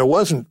occasions when there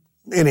wasn't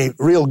any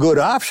real good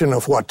option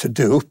of what to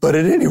do, but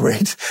at any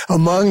rate,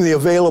 among the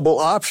available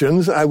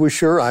options, I was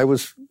sure I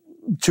was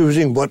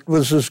choosing what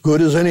was as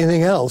good as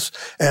anything else.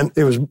 And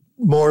it was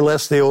more or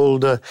less the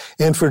old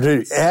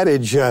infantry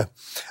adage,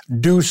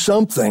 do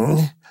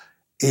something,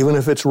 even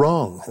if it's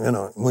wrong. You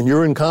know, when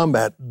you're in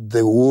combat,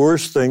 the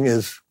worst thing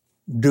is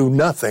do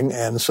nothing.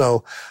 And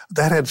so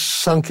that had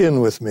sunk in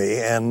with me.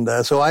 And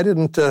so I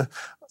didn't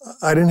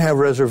have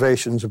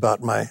reservations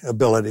about my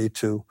ability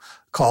to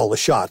call the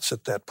shots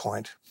at that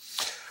point.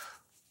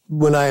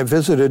 When I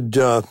visited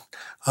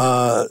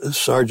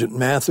Sergeant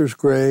Mather's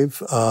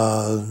grave,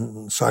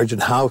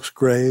 Sergeant Houck's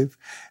grave,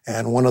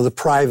 and one of the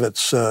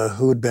privates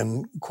who had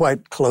been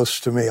quite close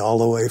to me all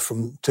the way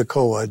from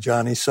Toccoa,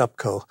 Johnny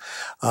Supko,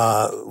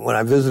 when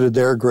I visited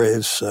their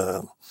graves,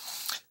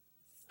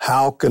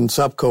 Houck and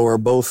Supko are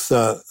both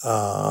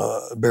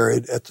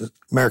buried at the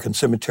American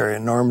Cemetery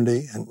in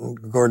Normandy, and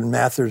Gordon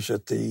Mather's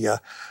at the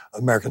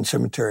American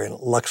Cemetery in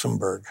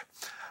Luxembourg.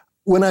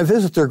 When I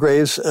visit their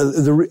graves,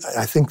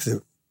 I think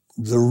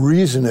the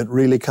reason it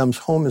really comes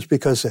home is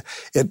because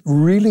it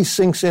really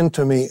sinks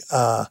into me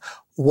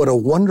what a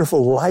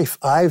wonderful life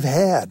I've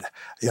had.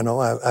 You know,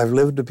 I've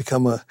lived to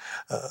become a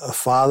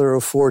father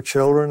of 4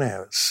 children. I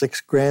have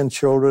 6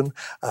 grandchildren.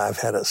 I've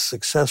had a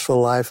successful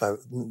life.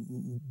 I've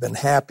been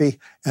happy.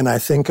 And I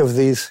think of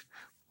these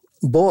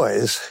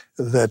boys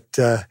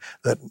that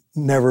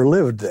never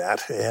lived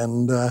that.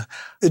 And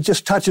it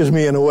just touches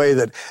me in a way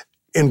that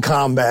in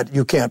combat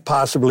you can't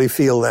possibly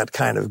feel that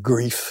kind of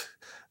grief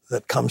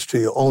that comes to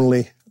you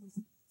only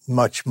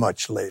much,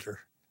 much later.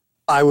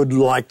 I would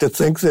like to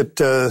think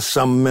that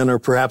some men are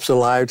perhaps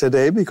alive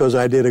today because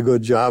I did a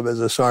good job as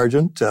a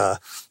sergeant.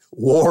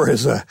 War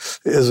is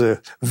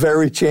a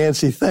very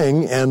chancy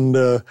thing, and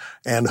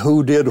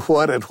who did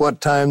what at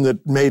what time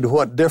that made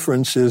what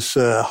difference is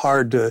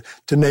hard to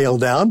nail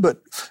down.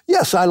 But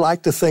yes, I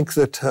like to think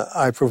that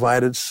I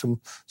provided some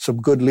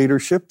good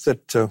leadership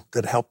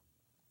that helped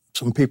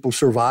some people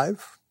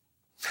survive,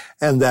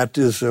 and that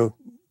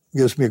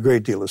gives me a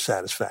great deal of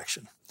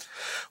satisfaction.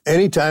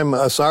 Anytime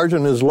a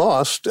sergeant is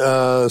lost,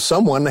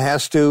 someone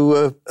has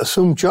to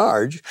assume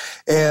charge.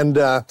 And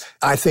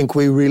I think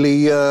we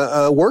really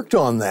worked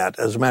on that.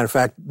 As a matter of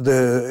fact,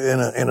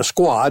 in a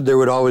squad, there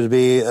would always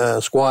be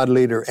a squad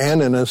leader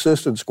and an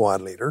assistant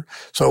squad leader.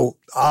 So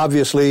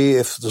obviously,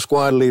 if the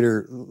squad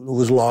leader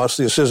was lost,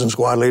 the assistant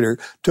squad leader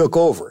took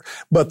over.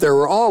 But there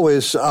were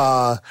always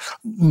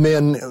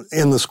men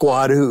in the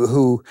squad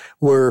who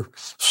were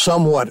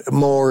somewhat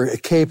more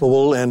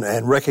capable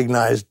and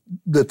recognized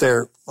that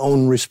their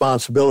own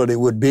responsibility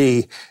would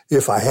be,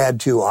 if I had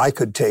to, I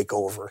could take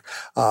over.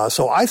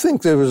 So I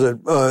think there was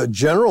a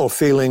general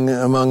feeling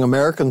among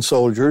American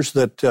soldiers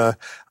that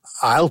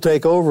I'll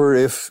take over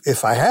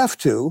if I have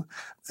to.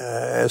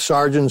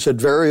 Sergeants at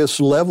various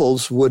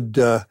levels would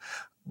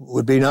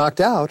be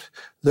knocked out.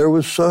 There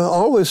was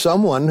always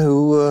someone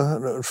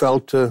who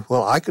felt,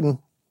 well, I can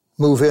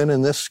move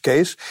in this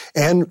case.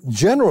 And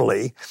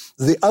generally,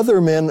 the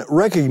other men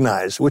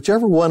recognized,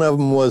 whichever one of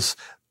them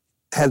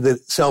had the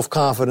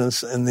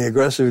self-confidence and the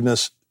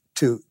aggressiveness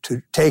to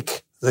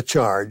take the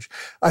charge.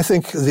 I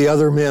think the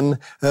other men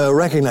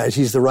recognize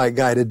he's the right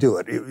guy to do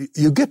it.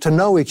 You get to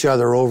know each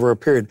other over a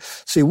period.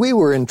 See, we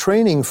were in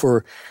training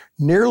for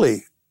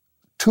nearly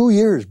 2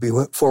 years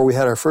before we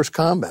had our first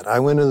combat. I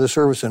went into the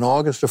service in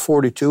August of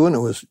 42, and it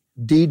was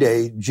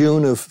D-Day,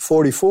 June of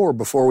 44,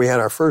 before we had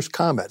our first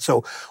combat.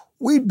 So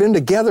we'd been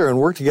together and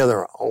worked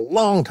together a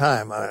long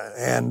time,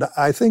 and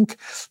I think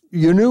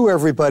you knew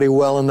everybody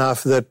well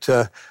enough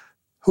that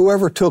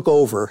whoever took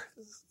over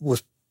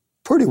was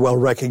pretty well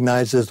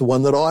recognized as the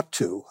one that ought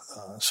to.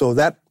 So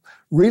that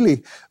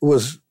really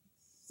was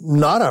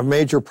not a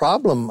major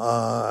problem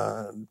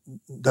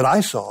that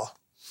I saw.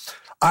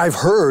 I've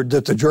heard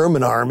that the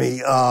German army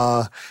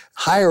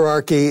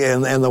hierarchy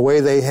and the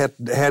way they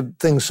had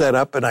things set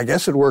up, and I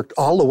guess it worked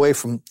all the way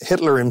from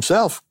Hitler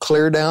himself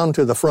clear down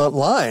to the front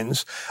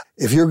lines.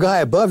 If your guy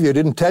above you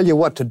didn't tell you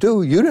what to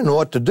do, you didn't know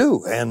what to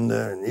do, and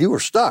you were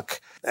stuck.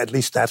 At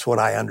least that's what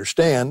I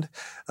understand.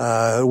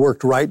 It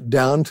worked right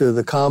down to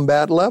the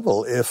combat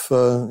level. If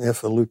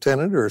a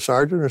lieutenant or a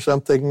sergeant or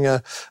something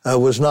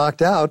was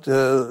knocked out,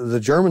 the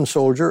German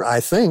soldier,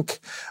 I think,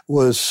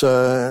 was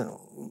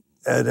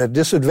at a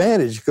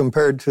disadvantage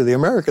compared to the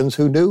Americans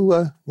who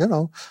knew,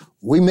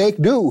 we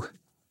make do.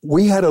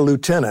 We had a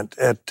lieutenant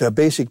at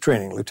basic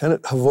training,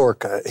 Lieutenant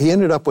Havorka. He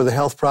ended up with a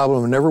health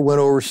problem and never went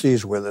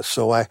overseas with us,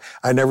 so I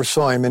never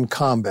saw him in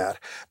combat.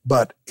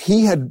 But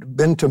he had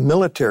been to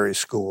military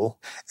school,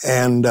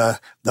 and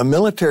the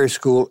military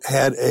school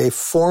had a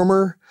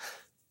former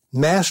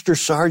master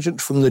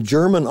sergeant from the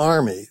German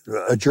army,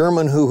 a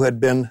German who had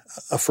been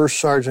a first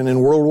sergeant in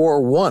World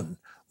War I.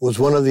 Was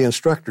one of the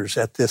instructors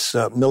at this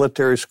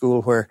military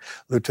school where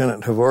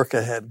Lieutenant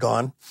Havorka had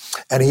gone.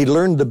 And he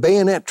learned the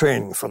bayonet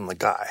training from the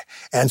guy.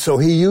 And so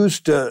he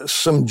used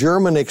some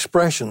German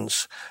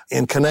expressions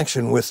in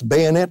connection with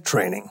bayonet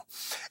training.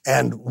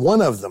 And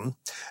one of them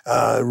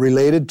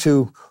related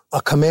to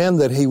a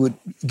command that he would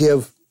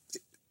give.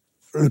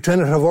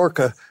 Lieutenant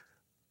Havorka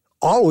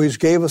always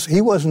gave us,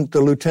 he wasn't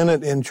the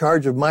lieutenant in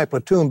charge of my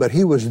platoon, but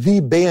he was the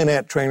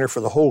bayonet trainer for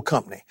the whole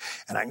company.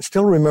 And I can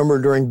still remember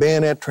during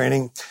bayonet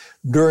training,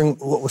 during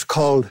what was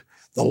called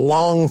the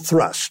long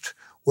thrust,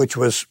 which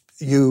was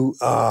you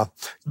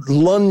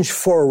lunge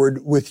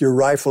forward with your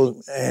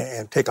rifle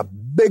and take a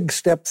big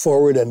step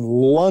forward and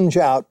lunge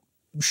out,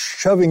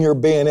 shoving your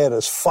bayonet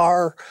as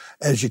far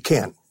as you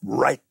can,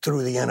 right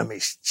through the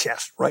enemy's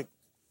chest, right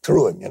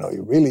through him,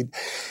 you really.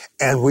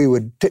 And we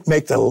would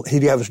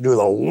he'd have us do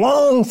the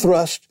long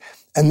thrust,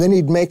 and then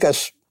he'd make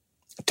us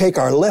take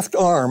our left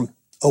arm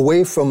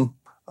away from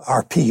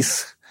our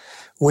piece,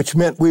 which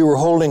meant we were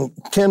holding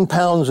 10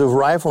 pounds of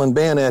rifle and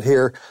bayonet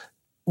here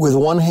with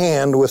one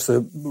hand with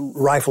the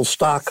rifle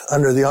stock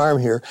under the arm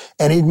here,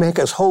 and he'd make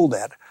us hold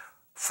that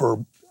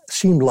for,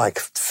 seemed like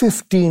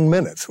 15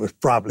 minutes, was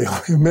probably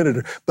only a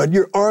minute, but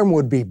your arm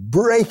would be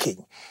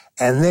breaking.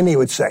 And then he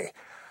would say,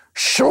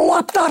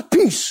 "Schlapp that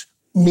piece,"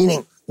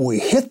 meaning we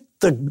hit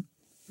the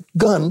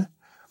gun,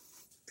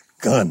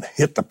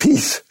 hit the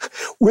piece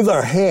with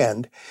our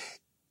hand,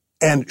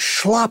 and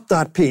 "schlapp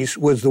that piece"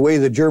 was the way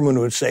the German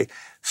would say,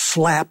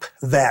 slap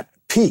that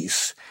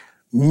piece,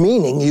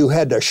 meaning you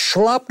had to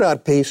schlapp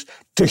that piece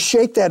to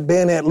shake that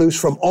bayonet loose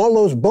from all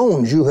those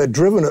bones. You had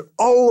driven it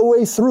all the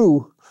way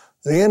through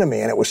the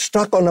enemy, and it was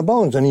stuck on the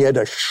bones, and you had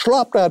to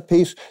schlapp that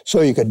piece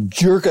so you could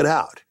jerk it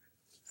out.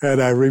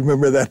 And I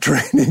remember that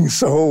training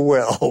so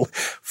well.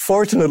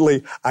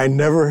 Fortunately, I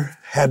never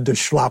had to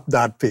schlapp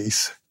that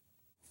piece.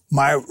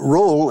 My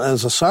role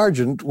as a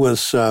sergeant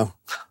was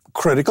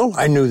critical.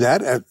 I knew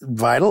that,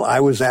 vital. I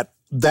was at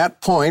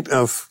that point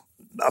of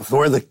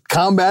where the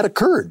combat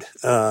occurred.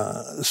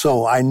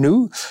 So I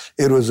knew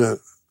it was a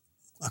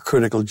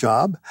critical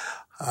job.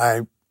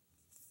 I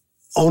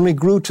only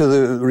grew to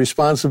the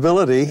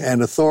responsibility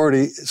and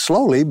authority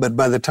slowly, but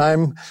by the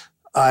time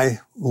I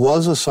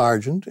was a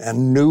sergeant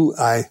and knew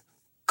I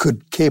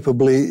could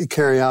capably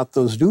carry out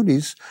those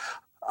duties,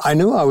 I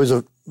knew I was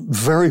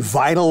very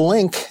vital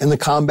link in the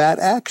combat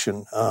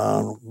action.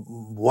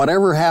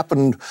 Whatever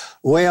happened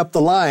way up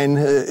the line,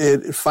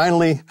 it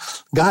finally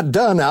got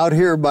done out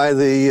here by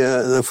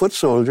the foot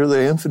soldier,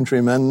 the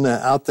infantryman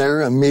out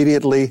there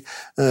immediately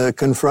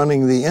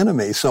confronting the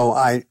enemy. So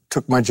I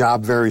took my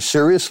job very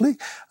seriously,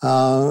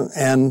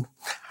 and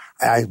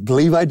I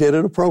believe I did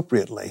it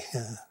appropriately.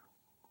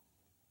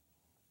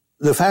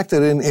 The fact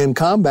that in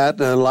combat,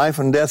 life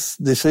and death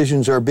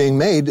decisions are being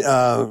made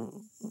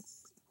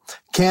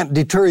can't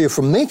deter you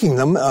from making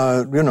them.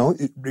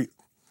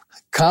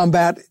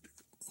 Combat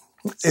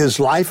is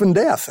life and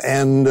death.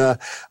 And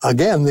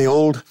again, the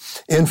old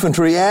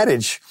infantry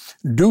adage,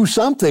 do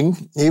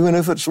something, even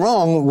if it's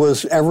wrong,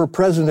 was ever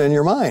present in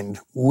your mind.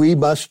 We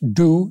must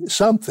do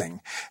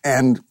something.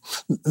 And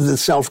the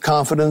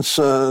self-confidence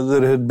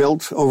that had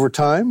built over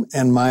time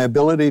and my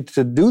ability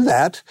to do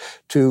that,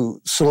 to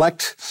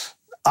select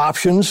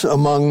options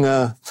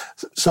among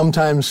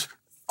sometimes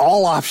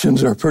all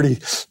options are pretty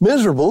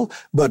miserable,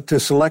 but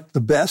to select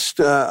the best,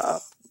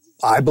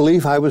 I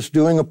believe I was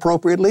doing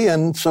appropriately,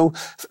 and so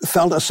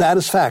felt a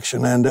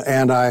satisfaction.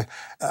 And I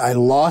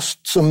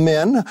lost some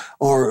men,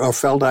 or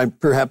felt I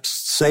perhaps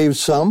saved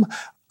some.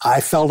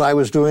 I felt I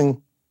was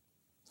doing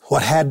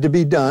what had to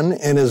be done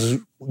in as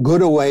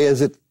good a way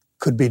as it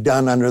could be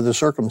done under the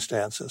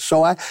circumstances.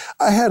 So I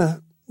had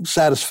a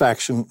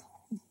satisfaction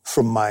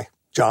from my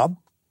job.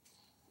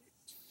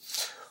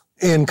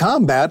 In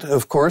combat,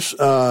 of course,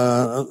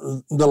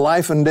 the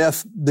life and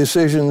death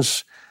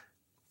decisions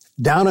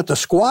down at the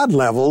squad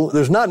level,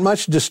 there's not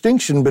much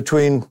distinction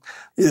between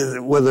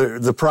whether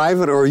the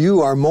private or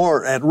you are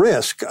more at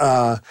risk.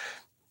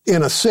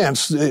 In a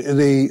sense,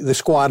 the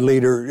squad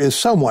leader is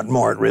somewhat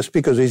more at risk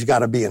because he's got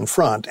to be in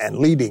front and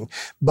leading.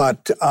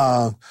 But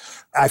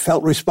I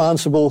felt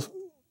responsible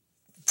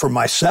for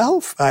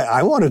myself.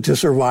 I wanted to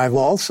survive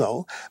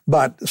also,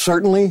 but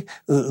certainly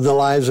the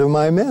lives of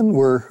my men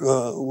were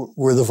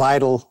the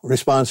vital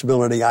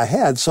responsibility I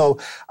had. So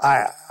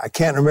I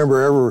can't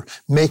remember ever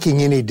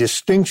making any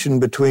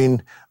distinction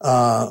between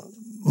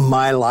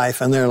my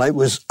life and their life. It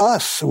was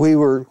us. We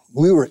were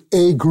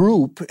a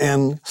group,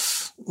 and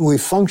we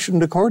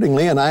functioned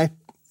accordingly. And I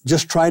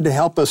just tried to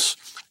help us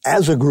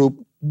as a group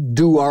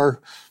do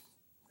our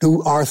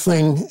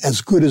thing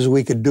as good as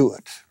we could do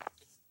it.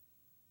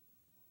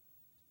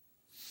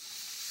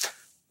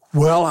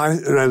 Well,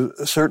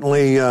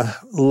 certainly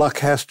luck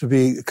has to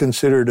be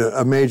considered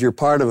a major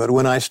part of it.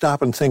 When I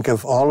stop and think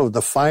of all of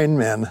the fine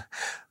men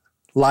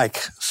like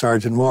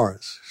Sergeant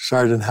Morris,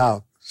 Sergeant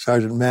Houck,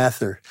 Sergeant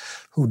Mather,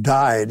 who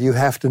died, you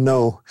have to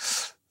know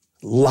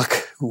luck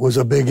was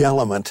a big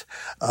element,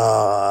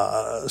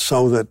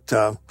 so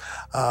that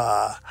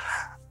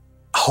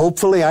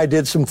hopefully I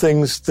did some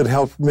things that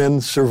helped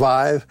men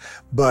survive,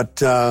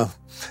 but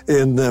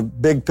in the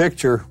big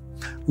picture,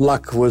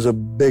 luck was a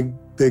big,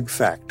 big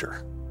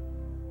factor.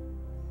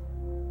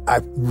 I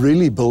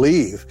really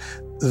believe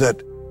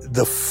that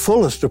the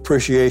fullest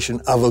appreciation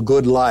of a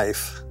good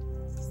life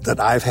that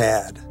I've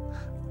had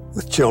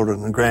with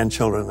children and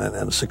grandchildren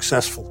and a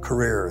successful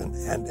career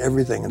and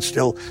everything, and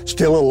still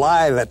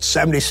alive at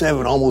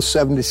 77, almost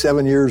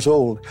 77 years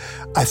old,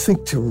 I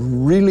think to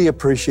really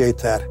appreciate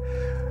that,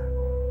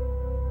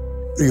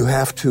 you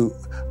have to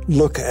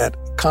look at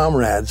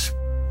comrades,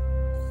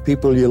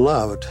 people you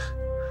loved,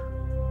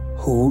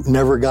 who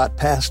never got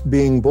past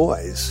being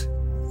boys.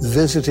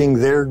 Visiting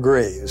their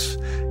graves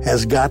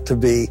has got to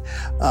be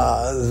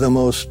the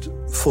most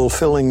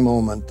fulfilling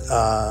moment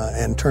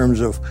in terms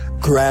of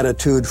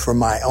gratitude for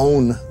my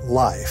own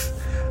life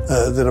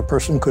that a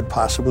person could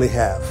possibly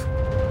have.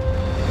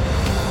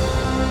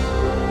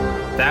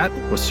 That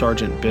was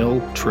Sergeant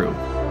Bill True.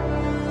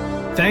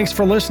 Thanks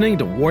for listening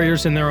to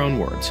Warriors in Their Own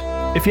Words.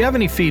 If you have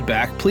any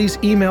feedback, please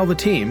email the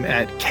team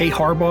at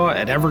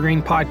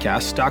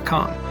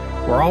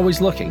kharbaugh@evergreenpodcasts.com. We're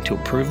always looking to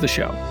improve the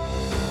show.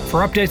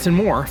 For updates and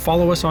more,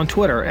 follow us on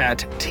Twitter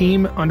at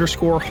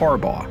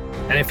 @team_Harbaugh.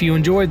 And if you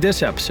enjoyed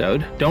this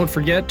episode, don't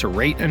forget to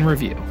rate and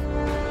review.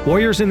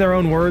 Warriors in Their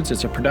Own Words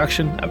is a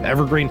production of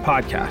Evergreen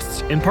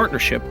Podcasts in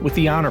partnership with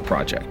the Honor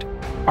Project.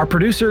 Our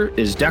producer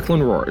is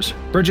Declan Roars.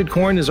 Bridget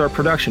Coyne is our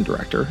production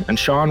director, and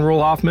Sean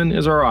Rule-Hoffman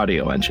is our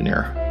audio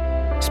engineer.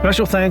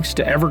 Special thanks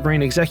to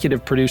Evergreen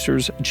executive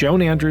producers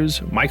Joan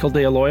Andrews, Michael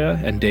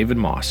DeAloia, and David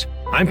Moss.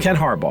 I'm Ken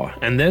Harbaugh,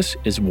 and this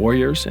is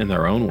Warriors in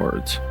Their Own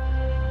Words.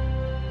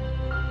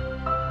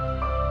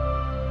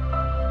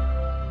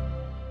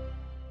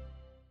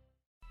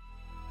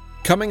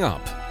 Coming up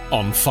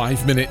on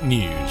 5 Minute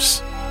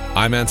News,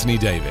 I'm Anthony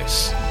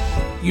Davis.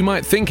 You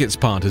might think it's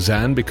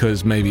partisan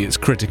because maybe it's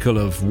critical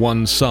of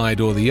one side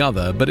or the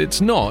other, but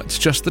it's not. It's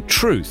just the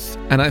truth.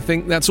 And I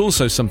think that's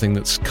also something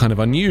that's kind of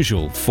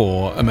unusual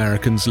for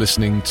Americans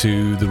listening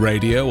to the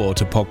radio or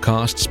to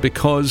podcasts,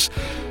 because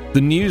the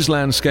news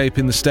landscape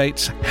in the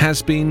States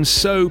has been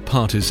so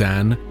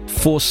partisan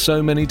for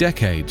so many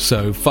decades.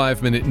 So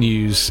 5 Minute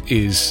News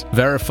is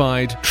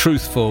verified,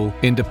 truthful,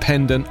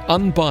 independent,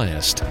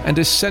 unbiased, and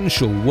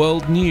essential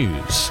world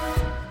news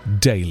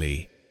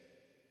daily.